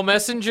wonderful. animal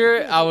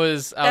messenger, I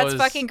was. That's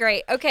fucking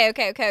great. Okay.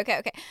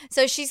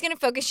 So she's gonna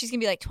focus. She's gonna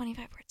be like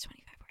 25 words.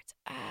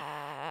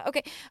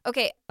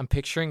 Okay. I'm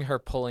picturing her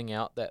pulling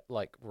out that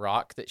like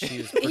rock that she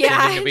was pretending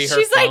Yeah, to be her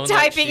she's, like, phone,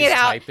 typing she's it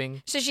out.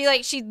 Typing. So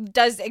she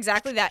does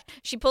exactly that.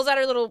 She pulls out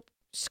her little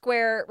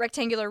square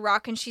rectangular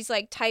rock and she's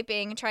like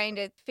typing, trying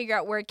to figure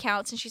out word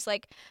counts. And she's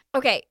like,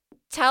 okay,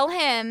 tell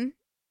him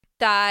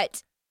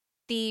that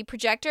the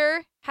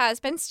projector has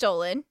been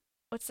stolen.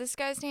 What's this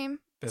guy's name?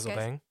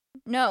 Fizzlebang.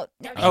 No.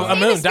 Oh, his a name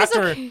moon. is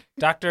Fizzle-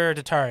 Dr.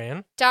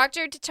 Tatarian.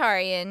 Dr.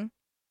 Tatarian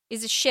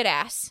is a shit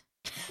ass.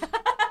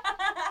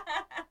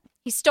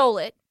 He stole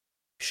it.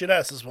 Shit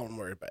ass is one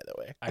word, by the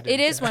way. I didn't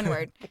It is get- one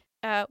word.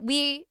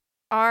 We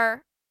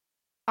are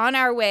on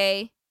our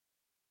way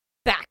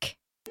back.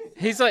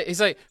 He's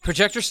like,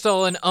 projector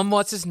stolen.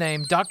 What's his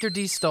name? Dr.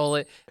 D stole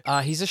it.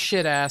 He's a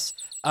shit ass.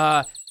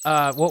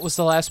 What was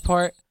the last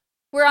part?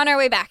 We're on our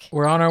way back.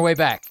 We're on our way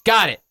back.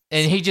 Got it.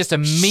 And he just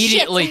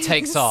immediately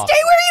takes off. Stay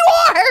where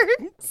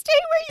you are. Stay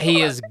where you are.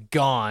 He is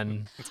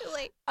gone. Too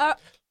late.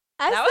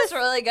 That was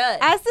really good.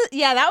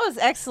 That was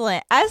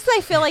excellent. As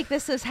I feel like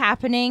this is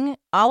happening,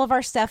 all of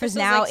our stuff is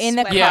now in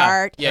the Yeah.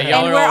 cart. Yeah,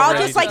 y'all and are we're all all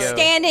ready just to like go.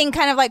 standing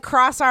kind of like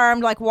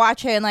cross-armed, like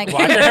watching Watching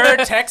her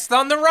text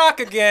on the rock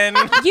again.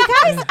 You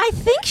guys, I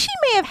think she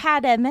may have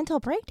had a mental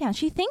breakdown.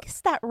 She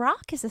thinks that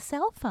rock is a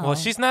cell phone. Well,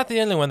 she's not the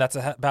only one that's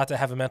about to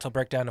have a mental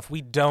breakdown if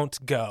we don't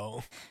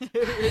go.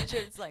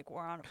 Richard's like,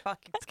 we're on a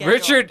fucking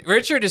schedule.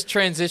 Richard has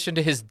transitioned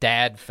to his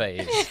dad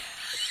phase.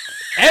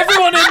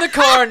 Everyone in the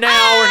car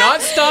now. We're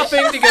not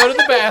stopping to go to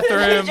the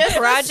bathroom. Just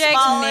Project the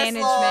smallest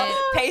management. little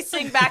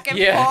pacing back and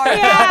Yeah. forth.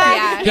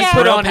 Yeah. Just Yeah.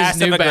 put Real on his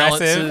New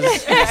passive-aggressive.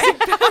 Balances.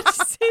 About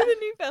to say the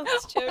New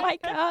Balance joke. Oh my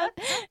God.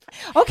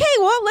 Okay,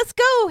 well, let's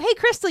go. Hey,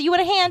 Crystal, you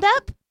want a hand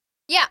up?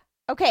 Yeah.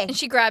 Okay. And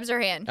she grabs her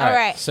hand. All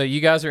right. So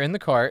you guys are in the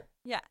cart.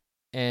 Yeah.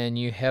 And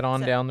you head on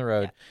So, down the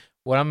road. yeah.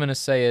 What I'm going to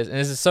say is, and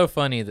this is so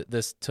funny that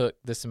this took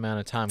this amount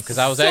of time, because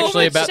I was So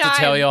actually much about to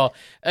tell time. y'all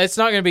it's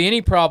not going to be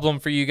any problem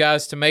for you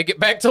guys to make it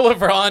back to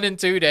LeBron in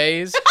 2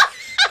 days.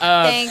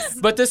 Thanks.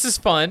 But this is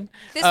fun.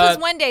 This was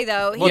one day,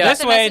 though. He Well, got this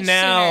the way message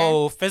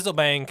now,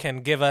 Fizzlebang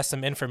can give us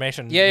some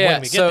information Yeah.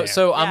 when we get there.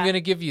 So I'm Yeah. going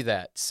to give you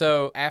that.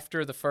 So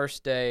after the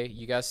first day,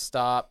 you guys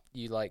stop,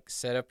 you like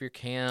set up your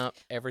camp,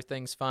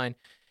 everything's fine.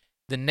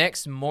 The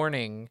next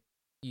morning,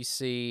 you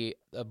see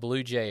a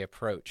blue jay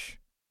approach.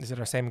 Is it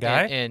our same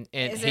guy? And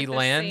Is he it the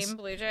lands same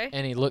blue jay?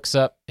 and he looks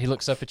up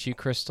at you,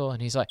 Crystal,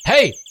 and he's like,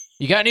 "Hey,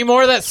 you got any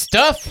more of that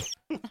stuff?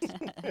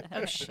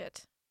 Oh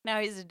shit! Now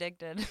he's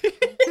addicted.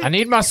 I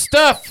need my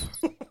stuff."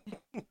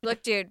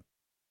 Look, dude.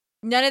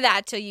 None of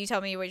that till you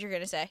tell me what you're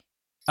gonna say.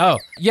 Oh,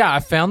 yeah,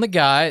 I found the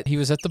guy. He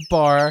was at the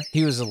bar.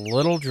 He was a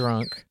little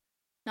drunk.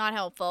 Not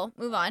helpful.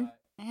 Move on.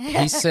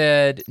 He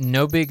said,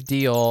 "No big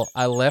deal.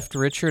 I left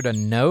Richard a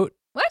note."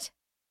 What?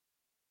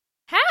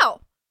 How?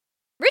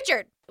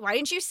 Richard, why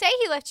didn't you say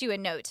he left you a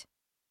note?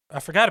 I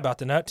forgot about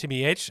the note,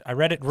 TBH. I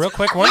read it real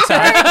quick one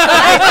time.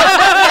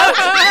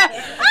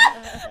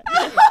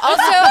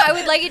 Also, I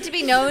would like it to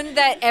be known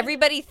that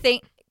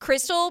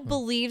Crystal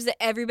believes that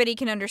everybody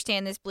can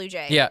understand this blue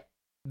jay. Yeah,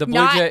 the blue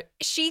Not, jay.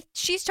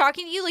 she's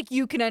talking to you like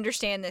you can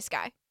understand this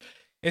guy.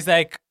 It's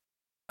like,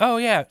 oh,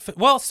 yeah.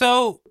 Well,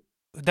 so,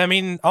 I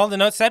mean, all the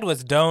note said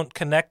was don't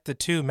connect the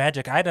two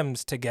magic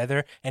items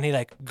together. And he,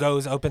 like,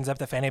 opens up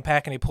the fanny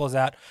pack, and he pulls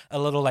out a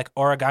little, like,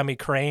 origami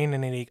crane,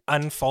 and then he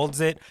unfolds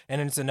it,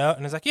 and it's a note.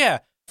 And it's like, yeah,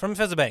 from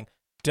Fizzlebang.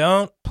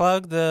 Don't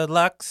plug the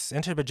Lux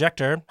into the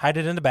projector. Hide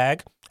it in the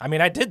bag. I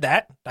mean, I did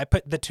that. I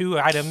put the two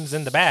items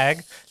in the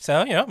bag.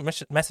 So, you know,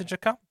 mission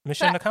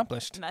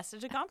accomplished.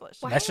 Message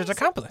accomplished. Message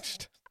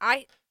accomplished.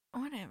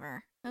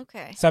 Whatever.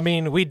 Okay. So, I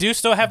mean, we do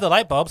still have the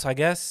light bulbs. So I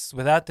guess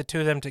without the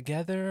two of them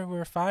together,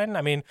 we're fine.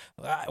 I mean,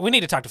 we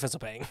need to talk to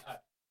Fizzlebang.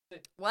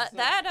 What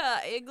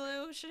that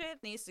igloo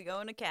shit needs to go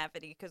in a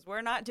cavity because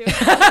we're not doing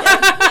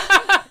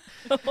it.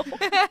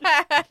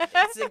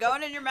 It's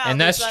going in your mouth. And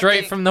that's or straight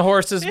something. from the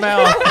horse's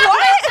mouth.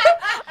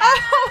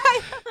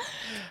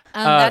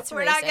 That's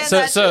We're not getting racist.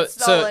 that shit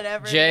stolen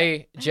ever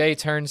Jay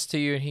turns to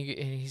you and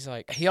he's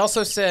like, he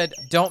also said,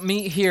 "Don't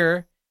meet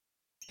here."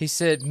 He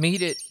said,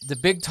 "Meet at the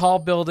big tall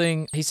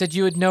building." He said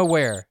you would know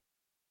where.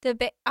 I don't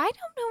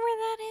know where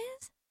that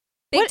is.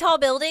 Big tall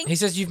building. He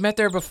says you've met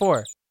there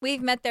before.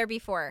 We've met there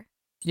before.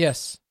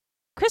 Yes.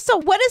 Crystal,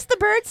 what is the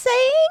bird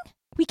saying?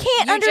 We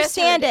can't You just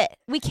understand heard it.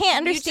 We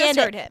can't You just understand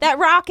heard it. him. That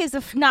rock is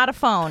not a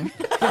phone.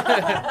 Let's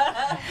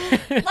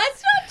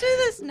not do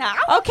this now.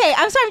 Okay,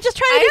 I'm sorry. I'm just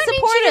trying to I be don't need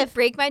you supportive. to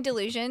break my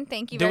delusion.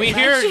 Thank you Do very we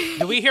much.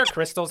 do we hear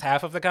Crystal's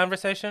half of the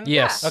conversation?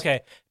 Yes.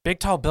 Okay. Big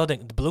tall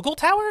building. The Blugel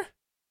Tower?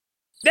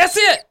 That's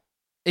it.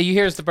 You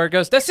hear as the bird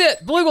goes, "That's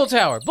it. Bluegle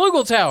Tower.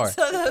 Bluegle Tower."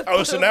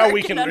 So now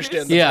we can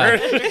understand the Yeah. bird.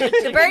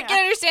 The bird can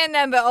understand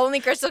them, but only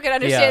Crystal can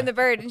understand Yeah. the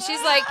bird. And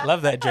she's like,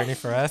 Love that journey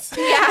for us.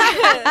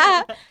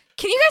 yeah.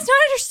 Can you guys not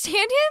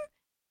understand him?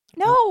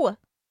 No.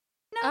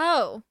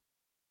 Oh.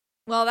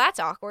 Well, that's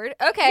awkward.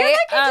 Okay. You're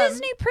like a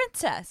Disney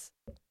princess.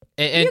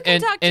 And You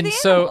can talk to the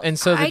so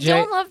animals. the I Jay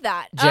don't love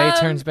that. Jay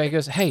turns back and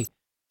goes, "Hey,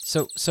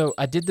 so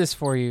I did this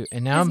for you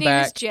and now His I'm name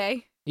back." is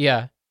Jay.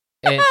 Yeah.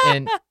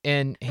 And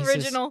he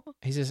Original.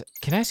 says,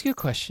 "Can I ask you a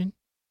question?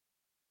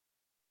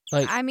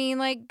 Like I mean,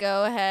 like,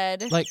 go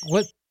ahead. like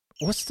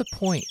what's the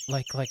point?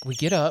 Like we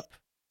get up,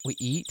 we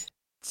eat,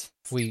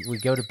 we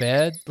go to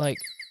bed, like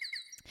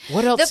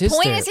what else The is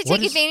point there? is to What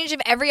take advantage of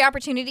every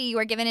opportunity you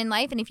are given in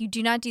life, and if you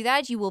do not do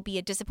that, you will be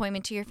a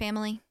disappointment to your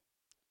family.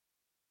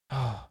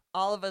 Oh.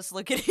 All of us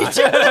look at each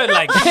other.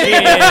 Like,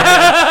 shit.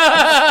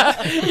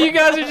 You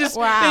guys are just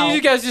Wow.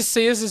 you guys just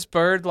see as this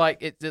bird like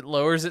it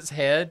lowers its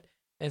head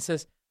and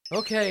says,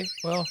 "Okay,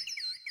 well,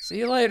 see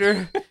you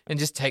later," and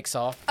just takes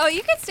off. Oh,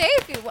 you can stay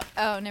if you want.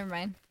 Oh, never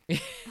mind.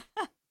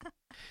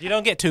 You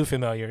don't get two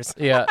familiars.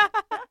 Yeah.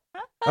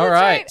 Oh, All that's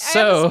right. I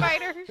am a So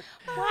spider.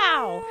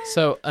 Wow.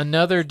 So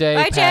another day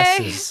Bye, Jay.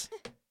 passes,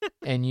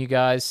 and you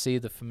guys see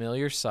the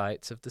familiar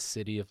sights of the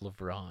city of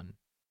Lavron.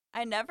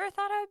 I never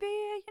thought I'd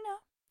be,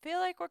 feel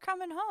like we're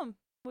coming home.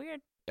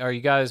 Weird. Are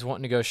you guys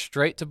wanting to go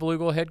straight to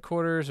Bluegill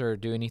headquarters or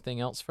do anything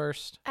else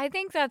first? I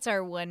think that's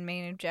our one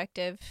main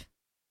objective.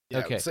 Yeah,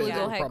 Okay. so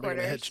Bluegill we're probably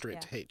gonna head headquarters.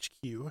 straight to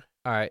HQ.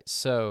 All right,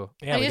 so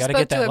Yeah, I we just gotta spoke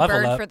get that to a level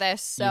bird up. for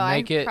this, so You I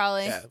make it-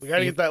 probably. Yeah, we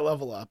gotta You- get that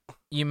level up.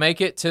 you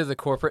make it to the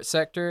corporate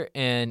sector,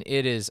 and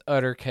it is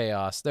utter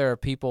chaos. There are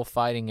people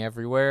fighting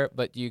everywhere,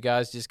 but you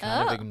guys just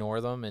kind of Oh. ignore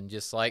them and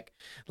just like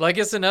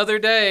it's another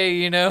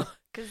day,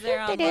 Because they're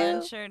on Doo-doo.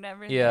 lunch and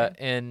everything. Yeah,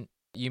 and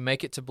you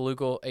make it to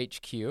Bluegill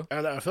HQ. I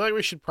don't know. I feel like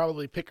we should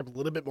probably pick up a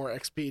little bit more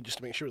XP just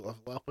to make sure we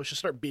level up. We should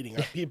start beating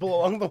up people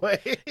along the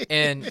way.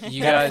 And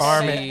you Gotta guys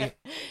farm see it.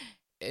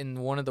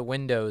 in one of the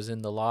windows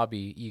in the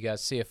lobby, you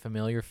guys see a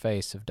familiar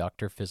face of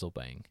Dr.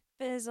 Fizzlebang.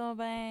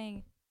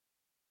 Fizzlebang.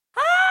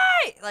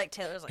 Hi! Like,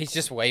 Taylor's like, He's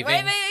just waving.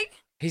 waving.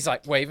 He's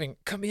like waving.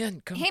 Come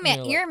in. Come Hey in. man,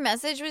 You're like, your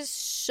message was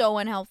so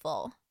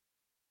unhelpful.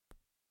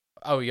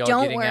 oh, y'all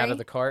Don't getting out worry. of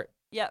the cart?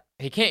 Yep.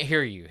 He can't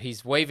hear you.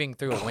 He's waving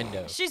through a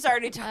window. She's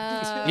already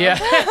talking to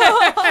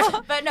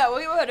Yeah. But no,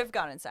 we would have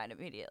gone inside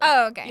immediately.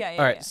 Oh, okay. Yeah, yeah,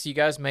 All right, yeah. so you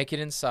guys make it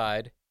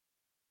inside,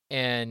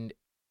 and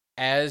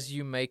as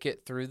you make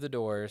it through the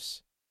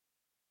doors,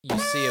 you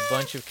see a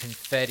bunch of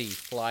confetti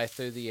fly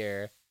through the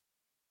air,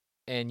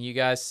 and you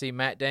guys see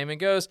Matt Damon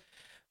goes,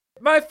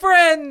 "My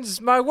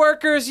friends, my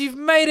workers, you've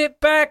made it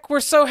back. We're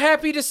so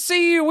happy to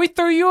see you. We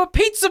threw you a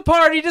pizza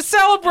party to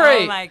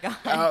celebrate." Oh my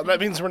god. That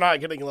means we're not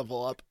getting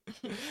level up.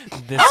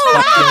 This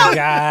fucking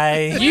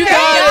guy. You Not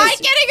guys,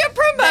 getting a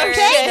promotion.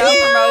 There's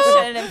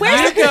no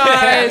promotion. in you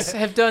guys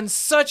have done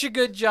such a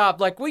good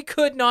job. Like, we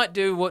could not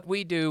do what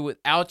we do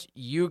without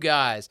you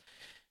guys.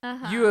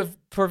 Uh-huh. You have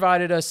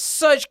provided us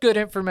such good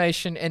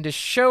information, and to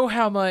show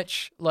how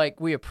much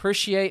we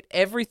appreciate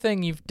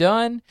everything you've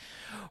done,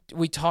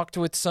 we talked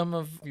with some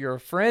of your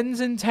friends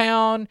in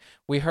town.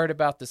 We heard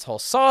about this whole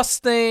sauce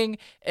thing,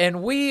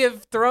 and we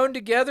have thrown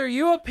together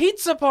you a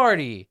pizza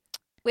party.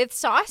 With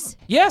sauce?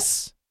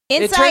 Yes.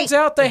 It Insight. turns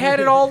out they had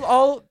it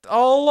all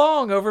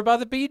along over by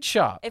the bead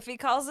shop. If he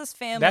calls us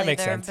family, That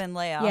makes there sense. have been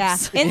layoffs.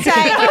 Yeah.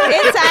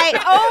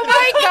 Insight. Oh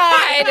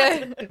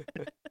my god.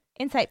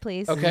 Insight,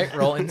 please. Okay,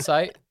 roll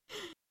insight.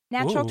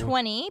 Natural Ooh.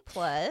 20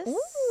 plus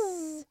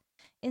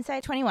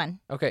Insight 21.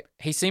 Okay,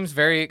 he seems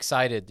very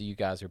excited that you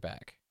guys are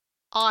back.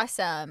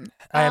 Awesome.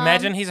 I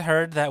imagine he's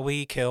heard that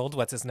we killed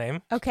what's his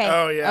name. Okay.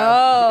 Oh, yeah.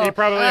 Oh. He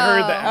probably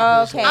heard the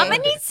apples. Okay. I'm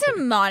gonna need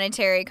some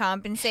monetary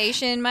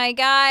compensation, my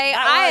guy.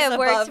 That I was have above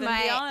worked and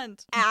my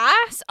beyond.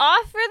 ass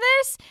off for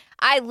this.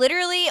 I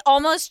literally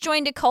almost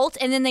joined a cult,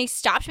 and then they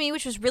stopped me,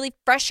 which was really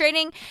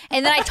frustrating.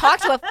 And then I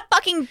talked to a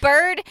fucking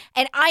bird,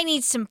 and I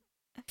need some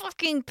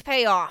fucking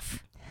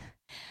payoff.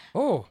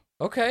 Oh,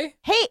 okay.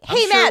 Hey, I'm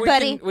hey, sure Matt, we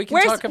buddy. can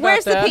where's talk about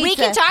where's the that. pizza?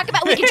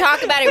 We can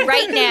talk about it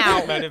right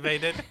now.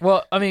 Motivated.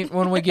 Well, I mean,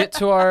 when we get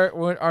to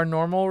our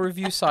normal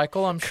review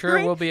cycle, I'm sure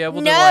we'll be able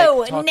to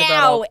No, talk about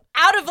now all.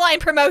 out of line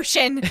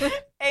promotion.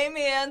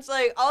 Amy Ann's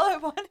like, all I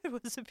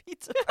wanted was a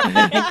pizza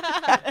party.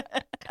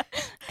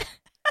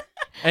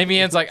 Amy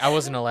Ann's like, I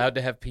wasn't allowed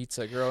to have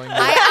pizza growing up.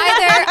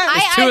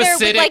 I too either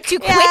would acidic. like to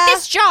quit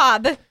this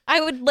job. I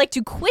would like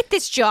to quit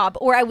this job,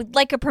 or I would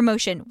like a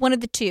promotion. One of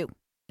the two.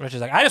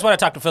 Richard's like, I just want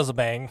to talk to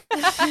Fizzlebang.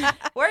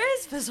 Where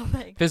is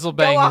Fizzlebang?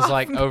 Fizzlebang Go is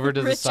like off, over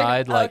to the Richard.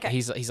 side, like Okay.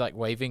 he's like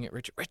waving at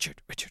Richard.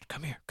 Richard,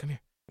 come here.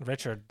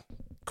 Richard,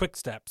 quick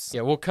steps.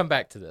 Yeah, we'll come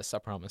back to this, I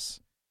promise.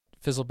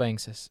 Fizzlebang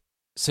says,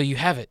 so you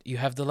have it. You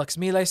have the Lux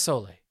Mille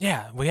Sole.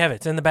 Yeah, we have it.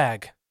 It's in the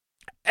bag.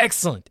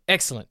 Excellent.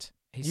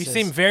 He You says,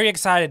 seem very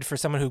excited for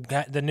someone who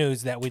got the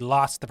news that we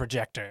lost the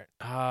projector.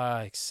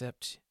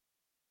 except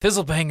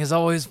Fizzlebang is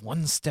always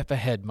one step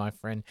ahead, my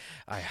friend.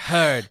 I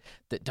heard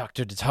that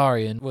Dr.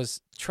 Datarian was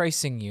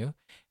tracing you,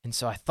 and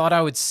so I thought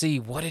I would see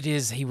what it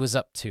is he was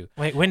up to.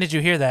 Wait, when did you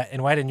hear that,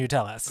 and why didn't you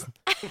tell us?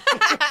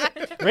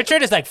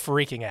 Richard is like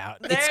freaking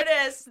out. There it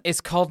is.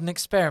 It's called an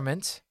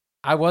experiment.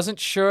 I wasn't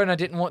sure, and I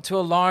didn't want to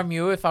alarm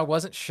you if I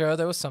wasn't sure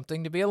there was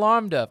something to be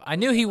alarmed of. I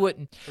knew he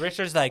wouldn't.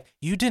 Richard's like,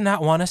 you did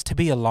not want us to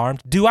be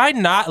alarmed. Do I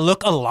not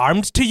look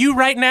alarmed to you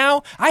right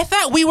now? I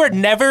thought we were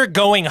never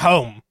going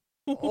home.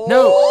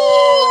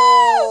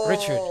 No.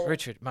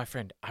 Richard, my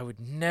friend, I would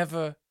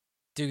never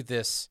do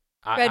this.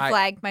 Red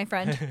flag, my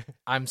friend.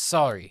 I'm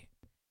sorry.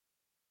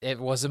 It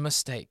was a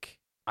mistake.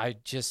 I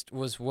just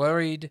was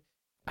worried.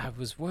 I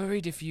was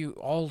worried if you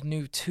all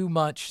knew too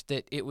much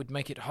that it would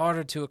make it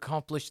harder to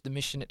accomplish the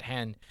mission at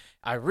hand.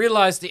 I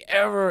realized the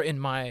error in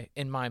my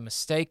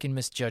mistake and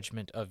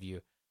misjudgment of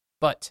you.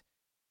 But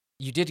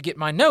you did get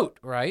my note,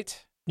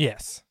 right?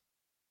 Yes.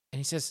 And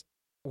he says,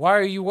 why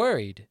are you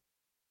worried?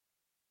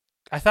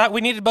 I thought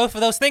we needed both of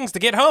those things to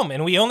get home,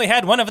 and we only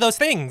had one of those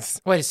things.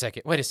 Wait a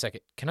second.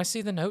 Can I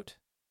see the note?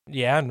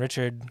 Yeah, and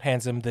Richard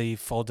hands him the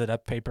folded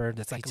up paper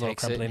that's like a He little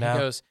takes it crumbly and now. he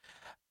goes,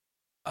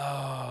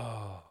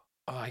 oh,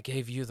 I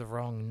gave you the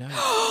wrong note.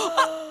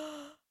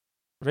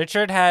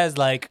 Richard has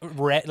like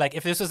red, like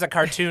if this was a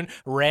cartoon,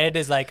 red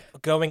is like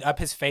going up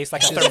his face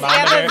like a Does he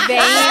have a thermometer.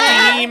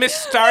 vein? Steam is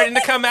starting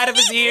to come out of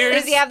his ears.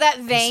 Does he have that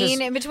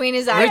vein in between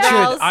his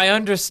eyebrows? Richard, I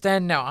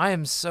understand now. I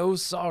am so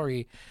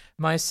sorry.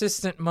 My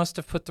assistant must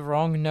have put the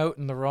wrong note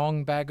in the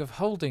wrong bag of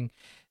holding.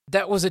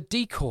 That was a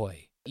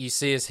decoy. You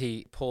see as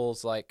he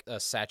pulls like a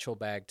satchel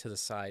bag to the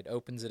side,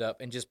 opens it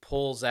up, and just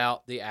pulls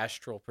out the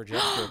astral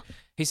projector.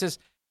 He says,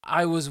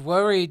 I was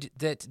worried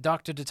that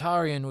Dr.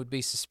 Datarian would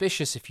be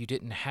suspicious if you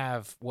didn't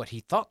have what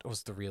he thought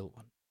was the real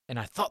one. And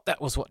I thought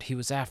that was what he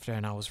was after,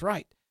 and I was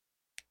right.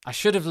 I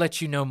should have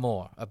let you know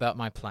more about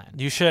my plan.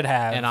 You should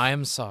have. And I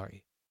am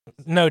sorry.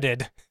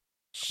 Noted.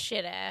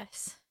 Shit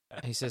ass.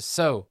 He says,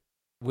 so,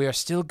 we are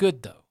still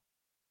good, though.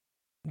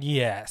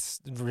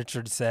 Yes,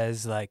 Richard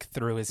says, like,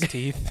 through his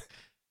teeth.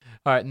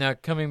 All right, now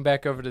coming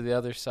back over to the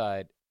other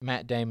side,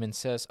 Matt Damon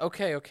says,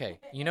 okay,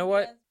 you know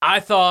what? I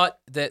thought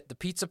that the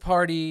pizza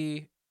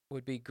party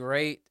would be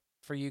great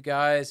for you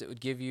guys. It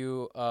would give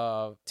you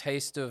a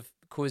taste of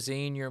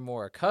cuisine you're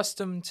more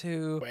accustomed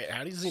to. Wait,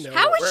 how does he know?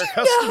 How what would we're you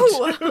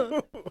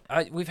accustomed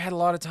know? to? We've had a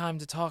lot of time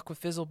to talk with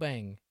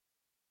Fizzlebang.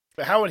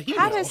 But how would he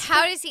How know?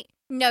 does he?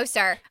 No,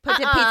 sir. Put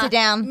the pizza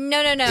down.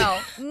 No.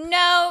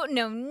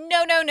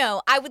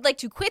 No. I would like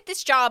to quit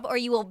this job or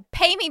you will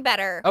pay me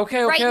better.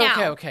 Okay. right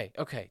now.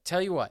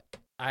 Tell you what,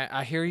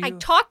 I hear you. I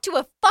talked to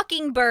a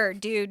fucking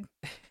bird, dude.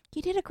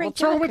 You did a great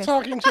What's wrong job. with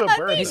talking to a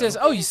bird? He though? says,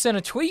 oh, you sent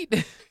a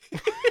tweet?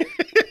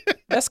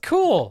 That's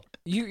cool.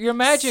 Your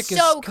magic has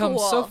So come cool.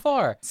 so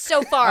far.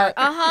 So far.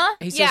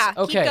 He says, Yeah,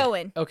 okay, keep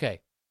going. Okay.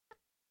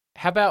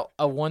 How about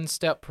a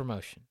one-step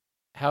promotion?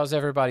 How's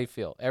everybody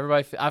feel?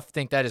 I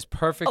think that is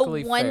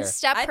perfectly A fair.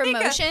 one-step I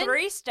promotion? think a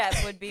 3-step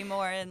would be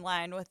more in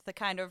line with the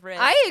kind of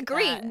risk. I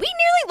agree. that- We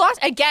nearly lost.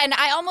 Again,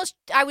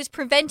 I was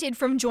prevented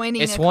from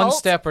joining It's a one cult.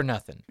 step or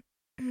nothing.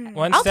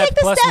 One I'll step take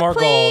the plus step, more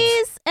gold.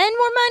 please, and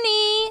more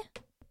money.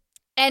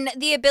 And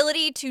the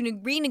ability to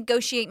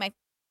renegotiate my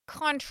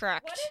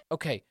contract.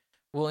 Okay,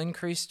 we'll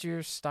increase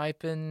your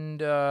stipend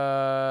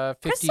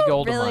 50 Crystal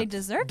gold a really month.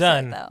 deserves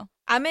Done. it, though.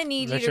 I'm going to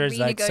need Richard's you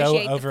to like renegotiate so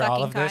the over fucking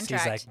all of this,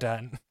 contract. he's like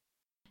done.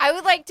 I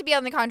would like to be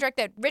on the contract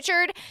that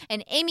Richard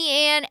and Amy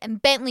Ann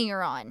and Bentley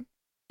are on.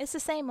 It's the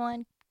same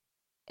one.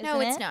 No,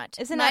 isn't it's it? not.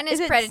 Isn't Mine it? is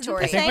Is it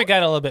predatory. I think we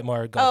got a little bit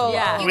more gold. Oh, than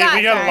yeah. that. You we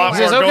got got a lot sorry. more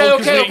He says, gold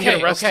because we didn't get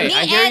okay. arrested. Me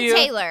I hear and you.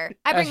 Taylor.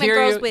 I bring my hear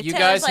girls you. with You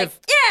Taylor's guys like, have-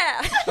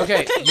 Yeah.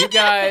 Okay, you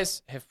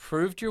guys have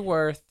proved your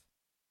worth.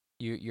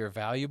 You're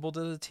valuable to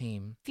the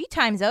team. A few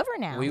times over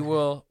now. We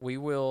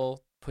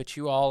will put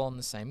you all on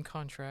the same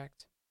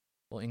contract.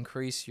 We'll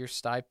increase your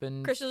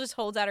stipend. Crystal just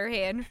holds out her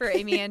hand for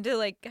Amy Ann to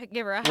like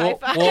give her a high We'll,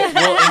 five.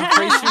 we'll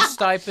increase your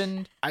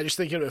stipend. I just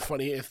think it would be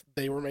funny if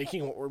they were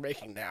making what we're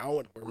making now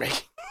and we're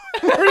making.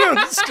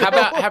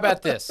 How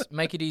about this?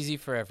 Make it easy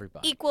for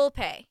everybody. Equal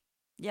pay.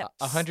 Yep.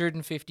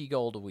 150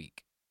 gold a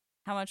week.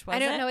 How much was I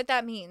it? don't know what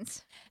that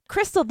means.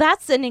 Crystal,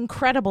 that's an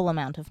incredible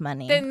amount of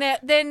money. Then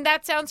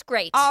that sounds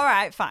great. All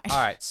right, fine. All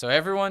right, so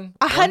everyone.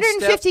 one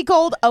 150 step-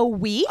 gold a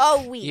week?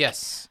 A week.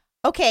 Yes.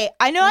 Okay,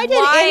 I know I did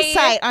Why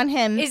insight on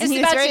him, Is and this he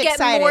was about very to get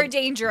excited. more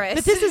dangerous?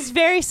 But this is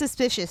very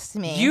suspicious to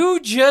me. You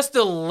just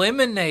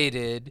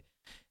eliminated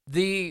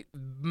the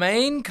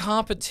main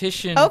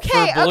competition Okay,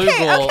 for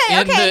Bluegill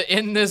okay.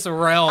 in this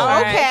realm.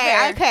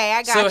 Okay, okay,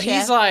 I got So you.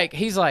 he's like,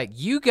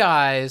 you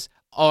guys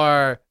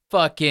are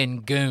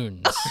fucking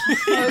goons. Goon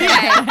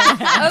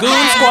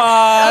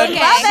squad. Okay.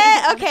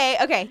 Love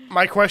it. Okay.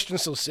 My question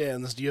still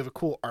stands. Do you have a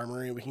cool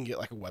armory we can get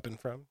like a weapon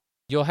from?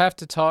 You'll have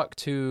to talk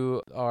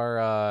to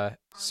our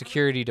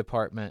security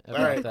department about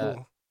All right, that.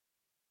 cool.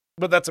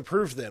 But that's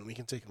approved then. We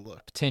can take a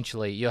look.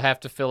 Potentially, you'll have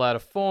to fill out a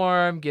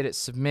form, get it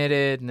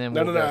submitted, and then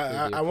No, we'll no. go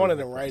through the I want it in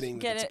approval process. writing.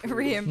 that Get it's it approved.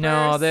 reimbursed.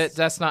 No,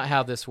 that's not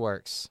how this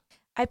works.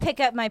 I pick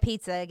up my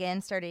pizza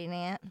again, start eating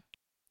it.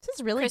 This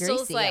is really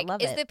Crystal's greasy. like, I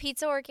love is it. the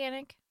pizza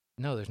organic?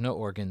 No, there's no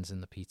organs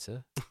in the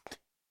pizza.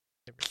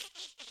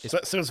 So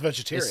it's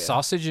vegetarian. Is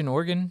sausage an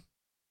organ?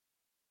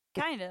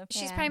 Kind of.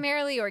 She's Yeah.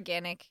 primarily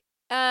organic.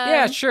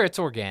 Yeah, sure, it's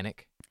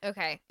organic.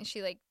 Okay. And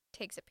she like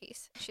takes a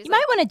piece. She's You like,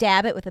 might want to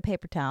dab it with a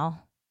paper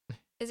towel.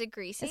 is it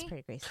greasy? It's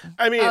pretty greasy.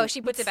 I mean, Oh,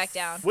 she puts it back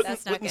down.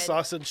 That's not wouldn't good.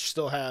 sausage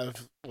still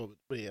have? Well,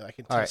 yeah, I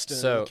can All right, test in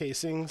so-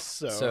 casings.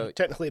 So, so-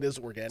 technically, it is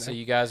organic. So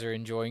you guys are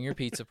enjoying your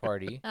pizza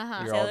party.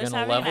 Uh-huh. You're all Taylor's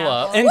gonna having an level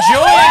up. apple.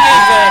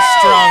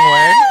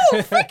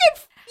 Enjoying is a strong word.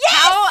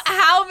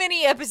 How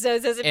many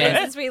episodes has it been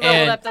since we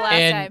leveled up the last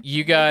and time?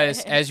 you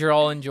guys, as you're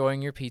all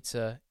enjoying your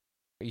pizza,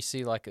 you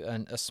see like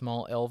a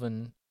small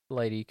elven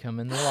lady come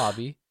in the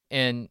lobby,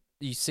 and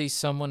you see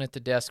someone at the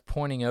desk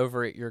pointing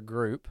over at your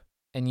group,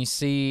 and you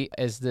see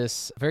as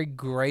this very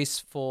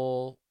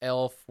graceful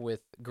elf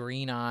with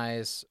green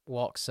eyes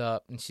walks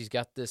up, and she's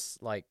got this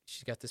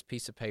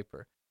piece of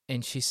paper,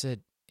 and she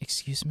said,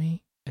 "Excuse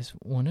me, is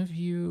one of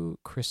you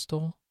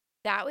Crystal?"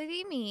 That would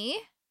be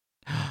me.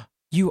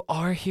 You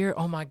are here.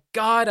 Oh my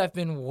God! I've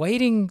been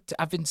waiting.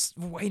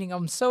 Waiting.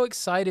 I'm so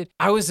excited.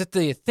 I was at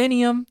the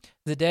Athenaeum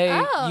the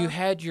day you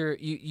had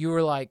you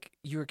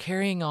were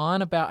carrying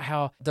on about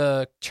how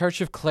the Church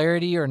of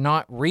Clarity are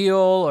not real,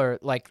 or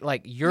like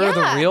you're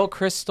the real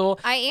Crystal.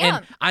 I am.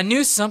 And I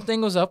knew something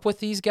was up with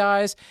these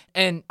guys,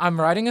 and I'm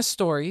writing a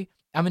story.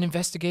 I'm an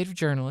investigative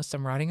journalist.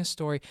 I'm writing a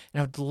story,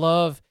 and I would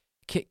love.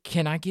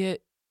 Can I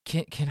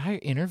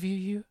interview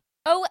you?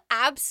 Oh,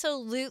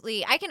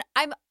 absolutely.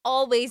 I'm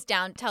always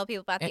down to tell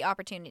people about the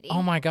opportunity.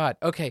 Oh my God.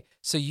 Okay.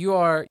 So you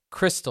are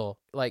Crystal,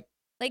 like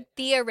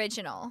the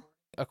original.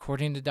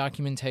 According to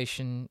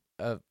documentation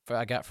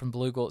I got from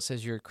Bluegill, it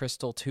says you're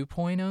Crystal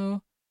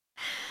 2.0.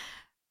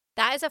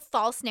 That is a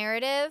false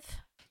narrative.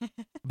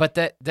 But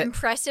that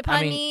impressed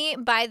upon me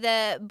by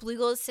the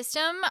Bluegill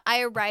system.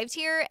 I arrived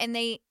here and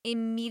they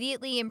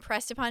immediately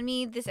impressed upon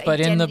me this But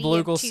identity in the of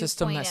Bluegill 2.0.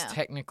 system, that's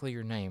technically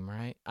your name,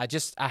 right?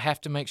 I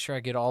have to make sure I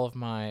get all of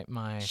my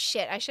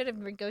Shit, I should have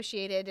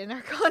negotiated in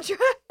our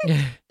contract.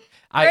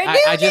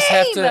 I just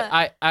have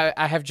to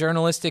I have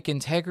journalistic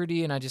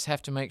integrity, and I just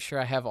have to make sure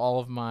I have all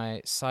of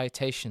my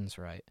citations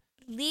right.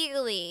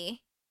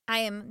 Legally, I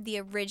am the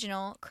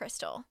original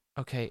Crystal.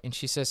 Okay, and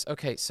she says,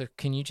 okay, so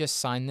can you just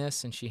sign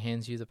this? And she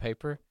hands you the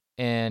paper.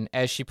 And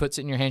as she puts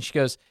it in your hand, she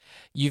goes,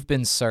 you've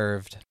been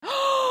served.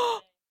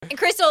 And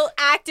Crystal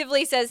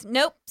actively says,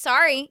 nope,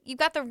 sorry, you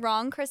got the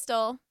wrong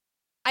Crystal.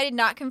 I did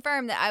not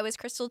confirm that I was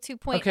Crystal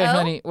 2.0. Okay,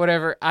 honey,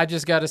 whatever. I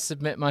just got to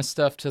submit my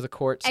stuff to the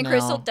courts and now.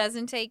 Crystal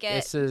doesn't take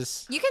it.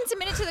 You can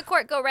submit it to the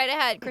court. Go right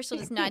ahead. Crystal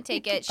does not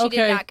take it. She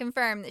did not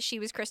confirm that she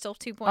was Crystal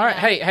 2.0. All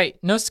right, hey,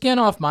 no skin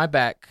off my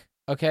back.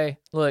 Okay,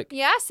 look.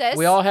 Yeah, sis.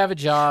 We all have a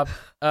job,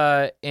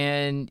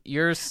 and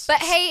yours. But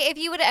hey, if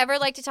you would ever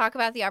like to talk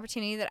about the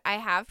opportunity that I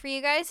have for you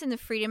guys and the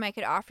freedom I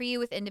could offer you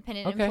with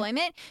independent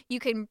employment, you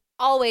can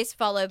always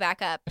follow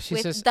back up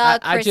with the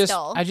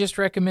Crystal. I just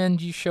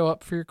recommend you show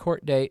up for your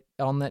court date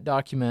on that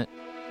document.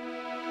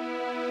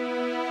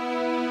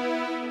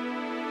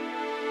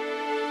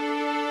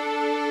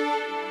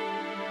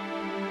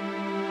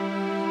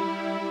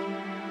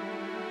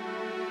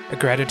 A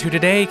gratitude a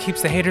day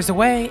keeps the haters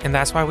away, and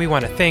that's why we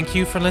want to thank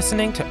you for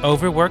listening to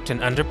Overworked and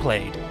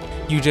Underplayed.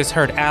 You just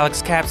heard Alex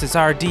Capps as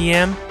our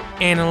DM,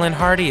 Annalyn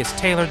Hardy as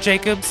Taylor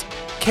Jacobs,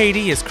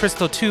 Katie as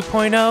Crystal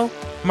 2.0,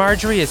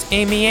 Marjorie as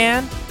Amy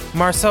Ann,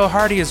 Marcel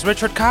Hardy as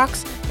Richard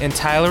Cox, and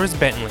Tyler as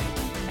Bentley.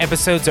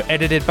 Episodes are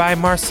edited by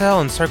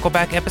Marcel, and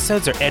Circleback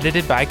episodes are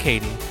edited by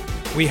Katie.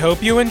 We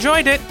hope you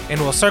enjoyed it,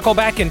 and we'll circle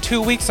back in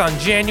 2 weeks on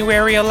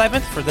January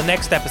 11th for the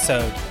next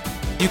episode.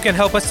 You can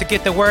help us to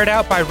get the word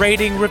out by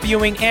rating,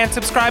 reviewing, and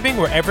subscribing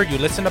wherever you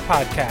listen to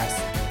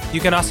podcasts. You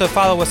can also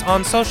follow us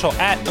on social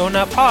at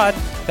OwnUpPod,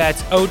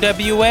 that's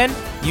OWNUPPOD,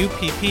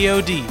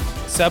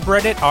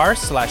 subreddit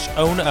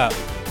r/OwnUp.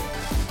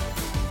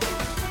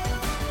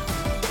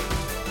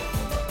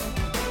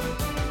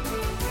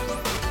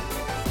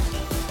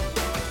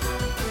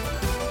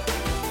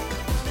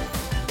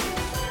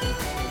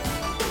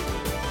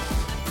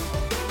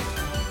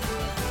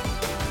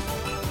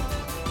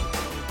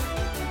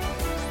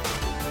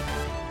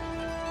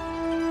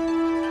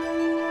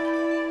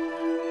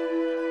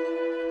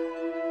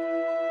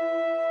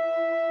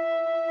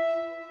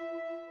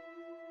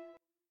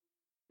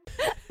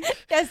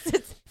 Yes,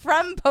 it's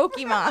from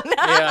Pokemon.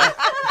 Yeah.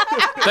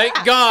 Thank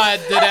God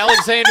that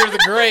Alexander the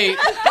Great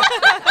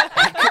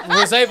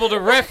was able to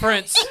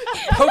reference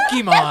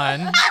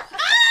Pokemon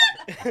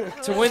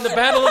to win the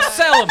Battle of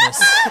Salamis.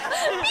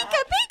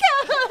 Pika Pika!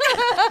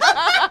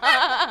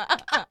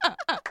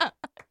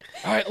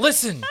 All right,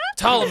 listen,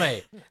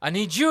 Ptolemy. I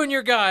need you and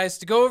your guys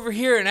to go over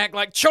here and act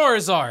like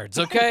Charizards,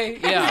 okay?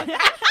 Yeah.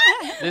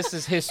 This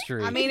is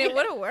history. I mean, it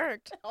would have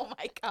worked. Oh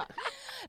my God.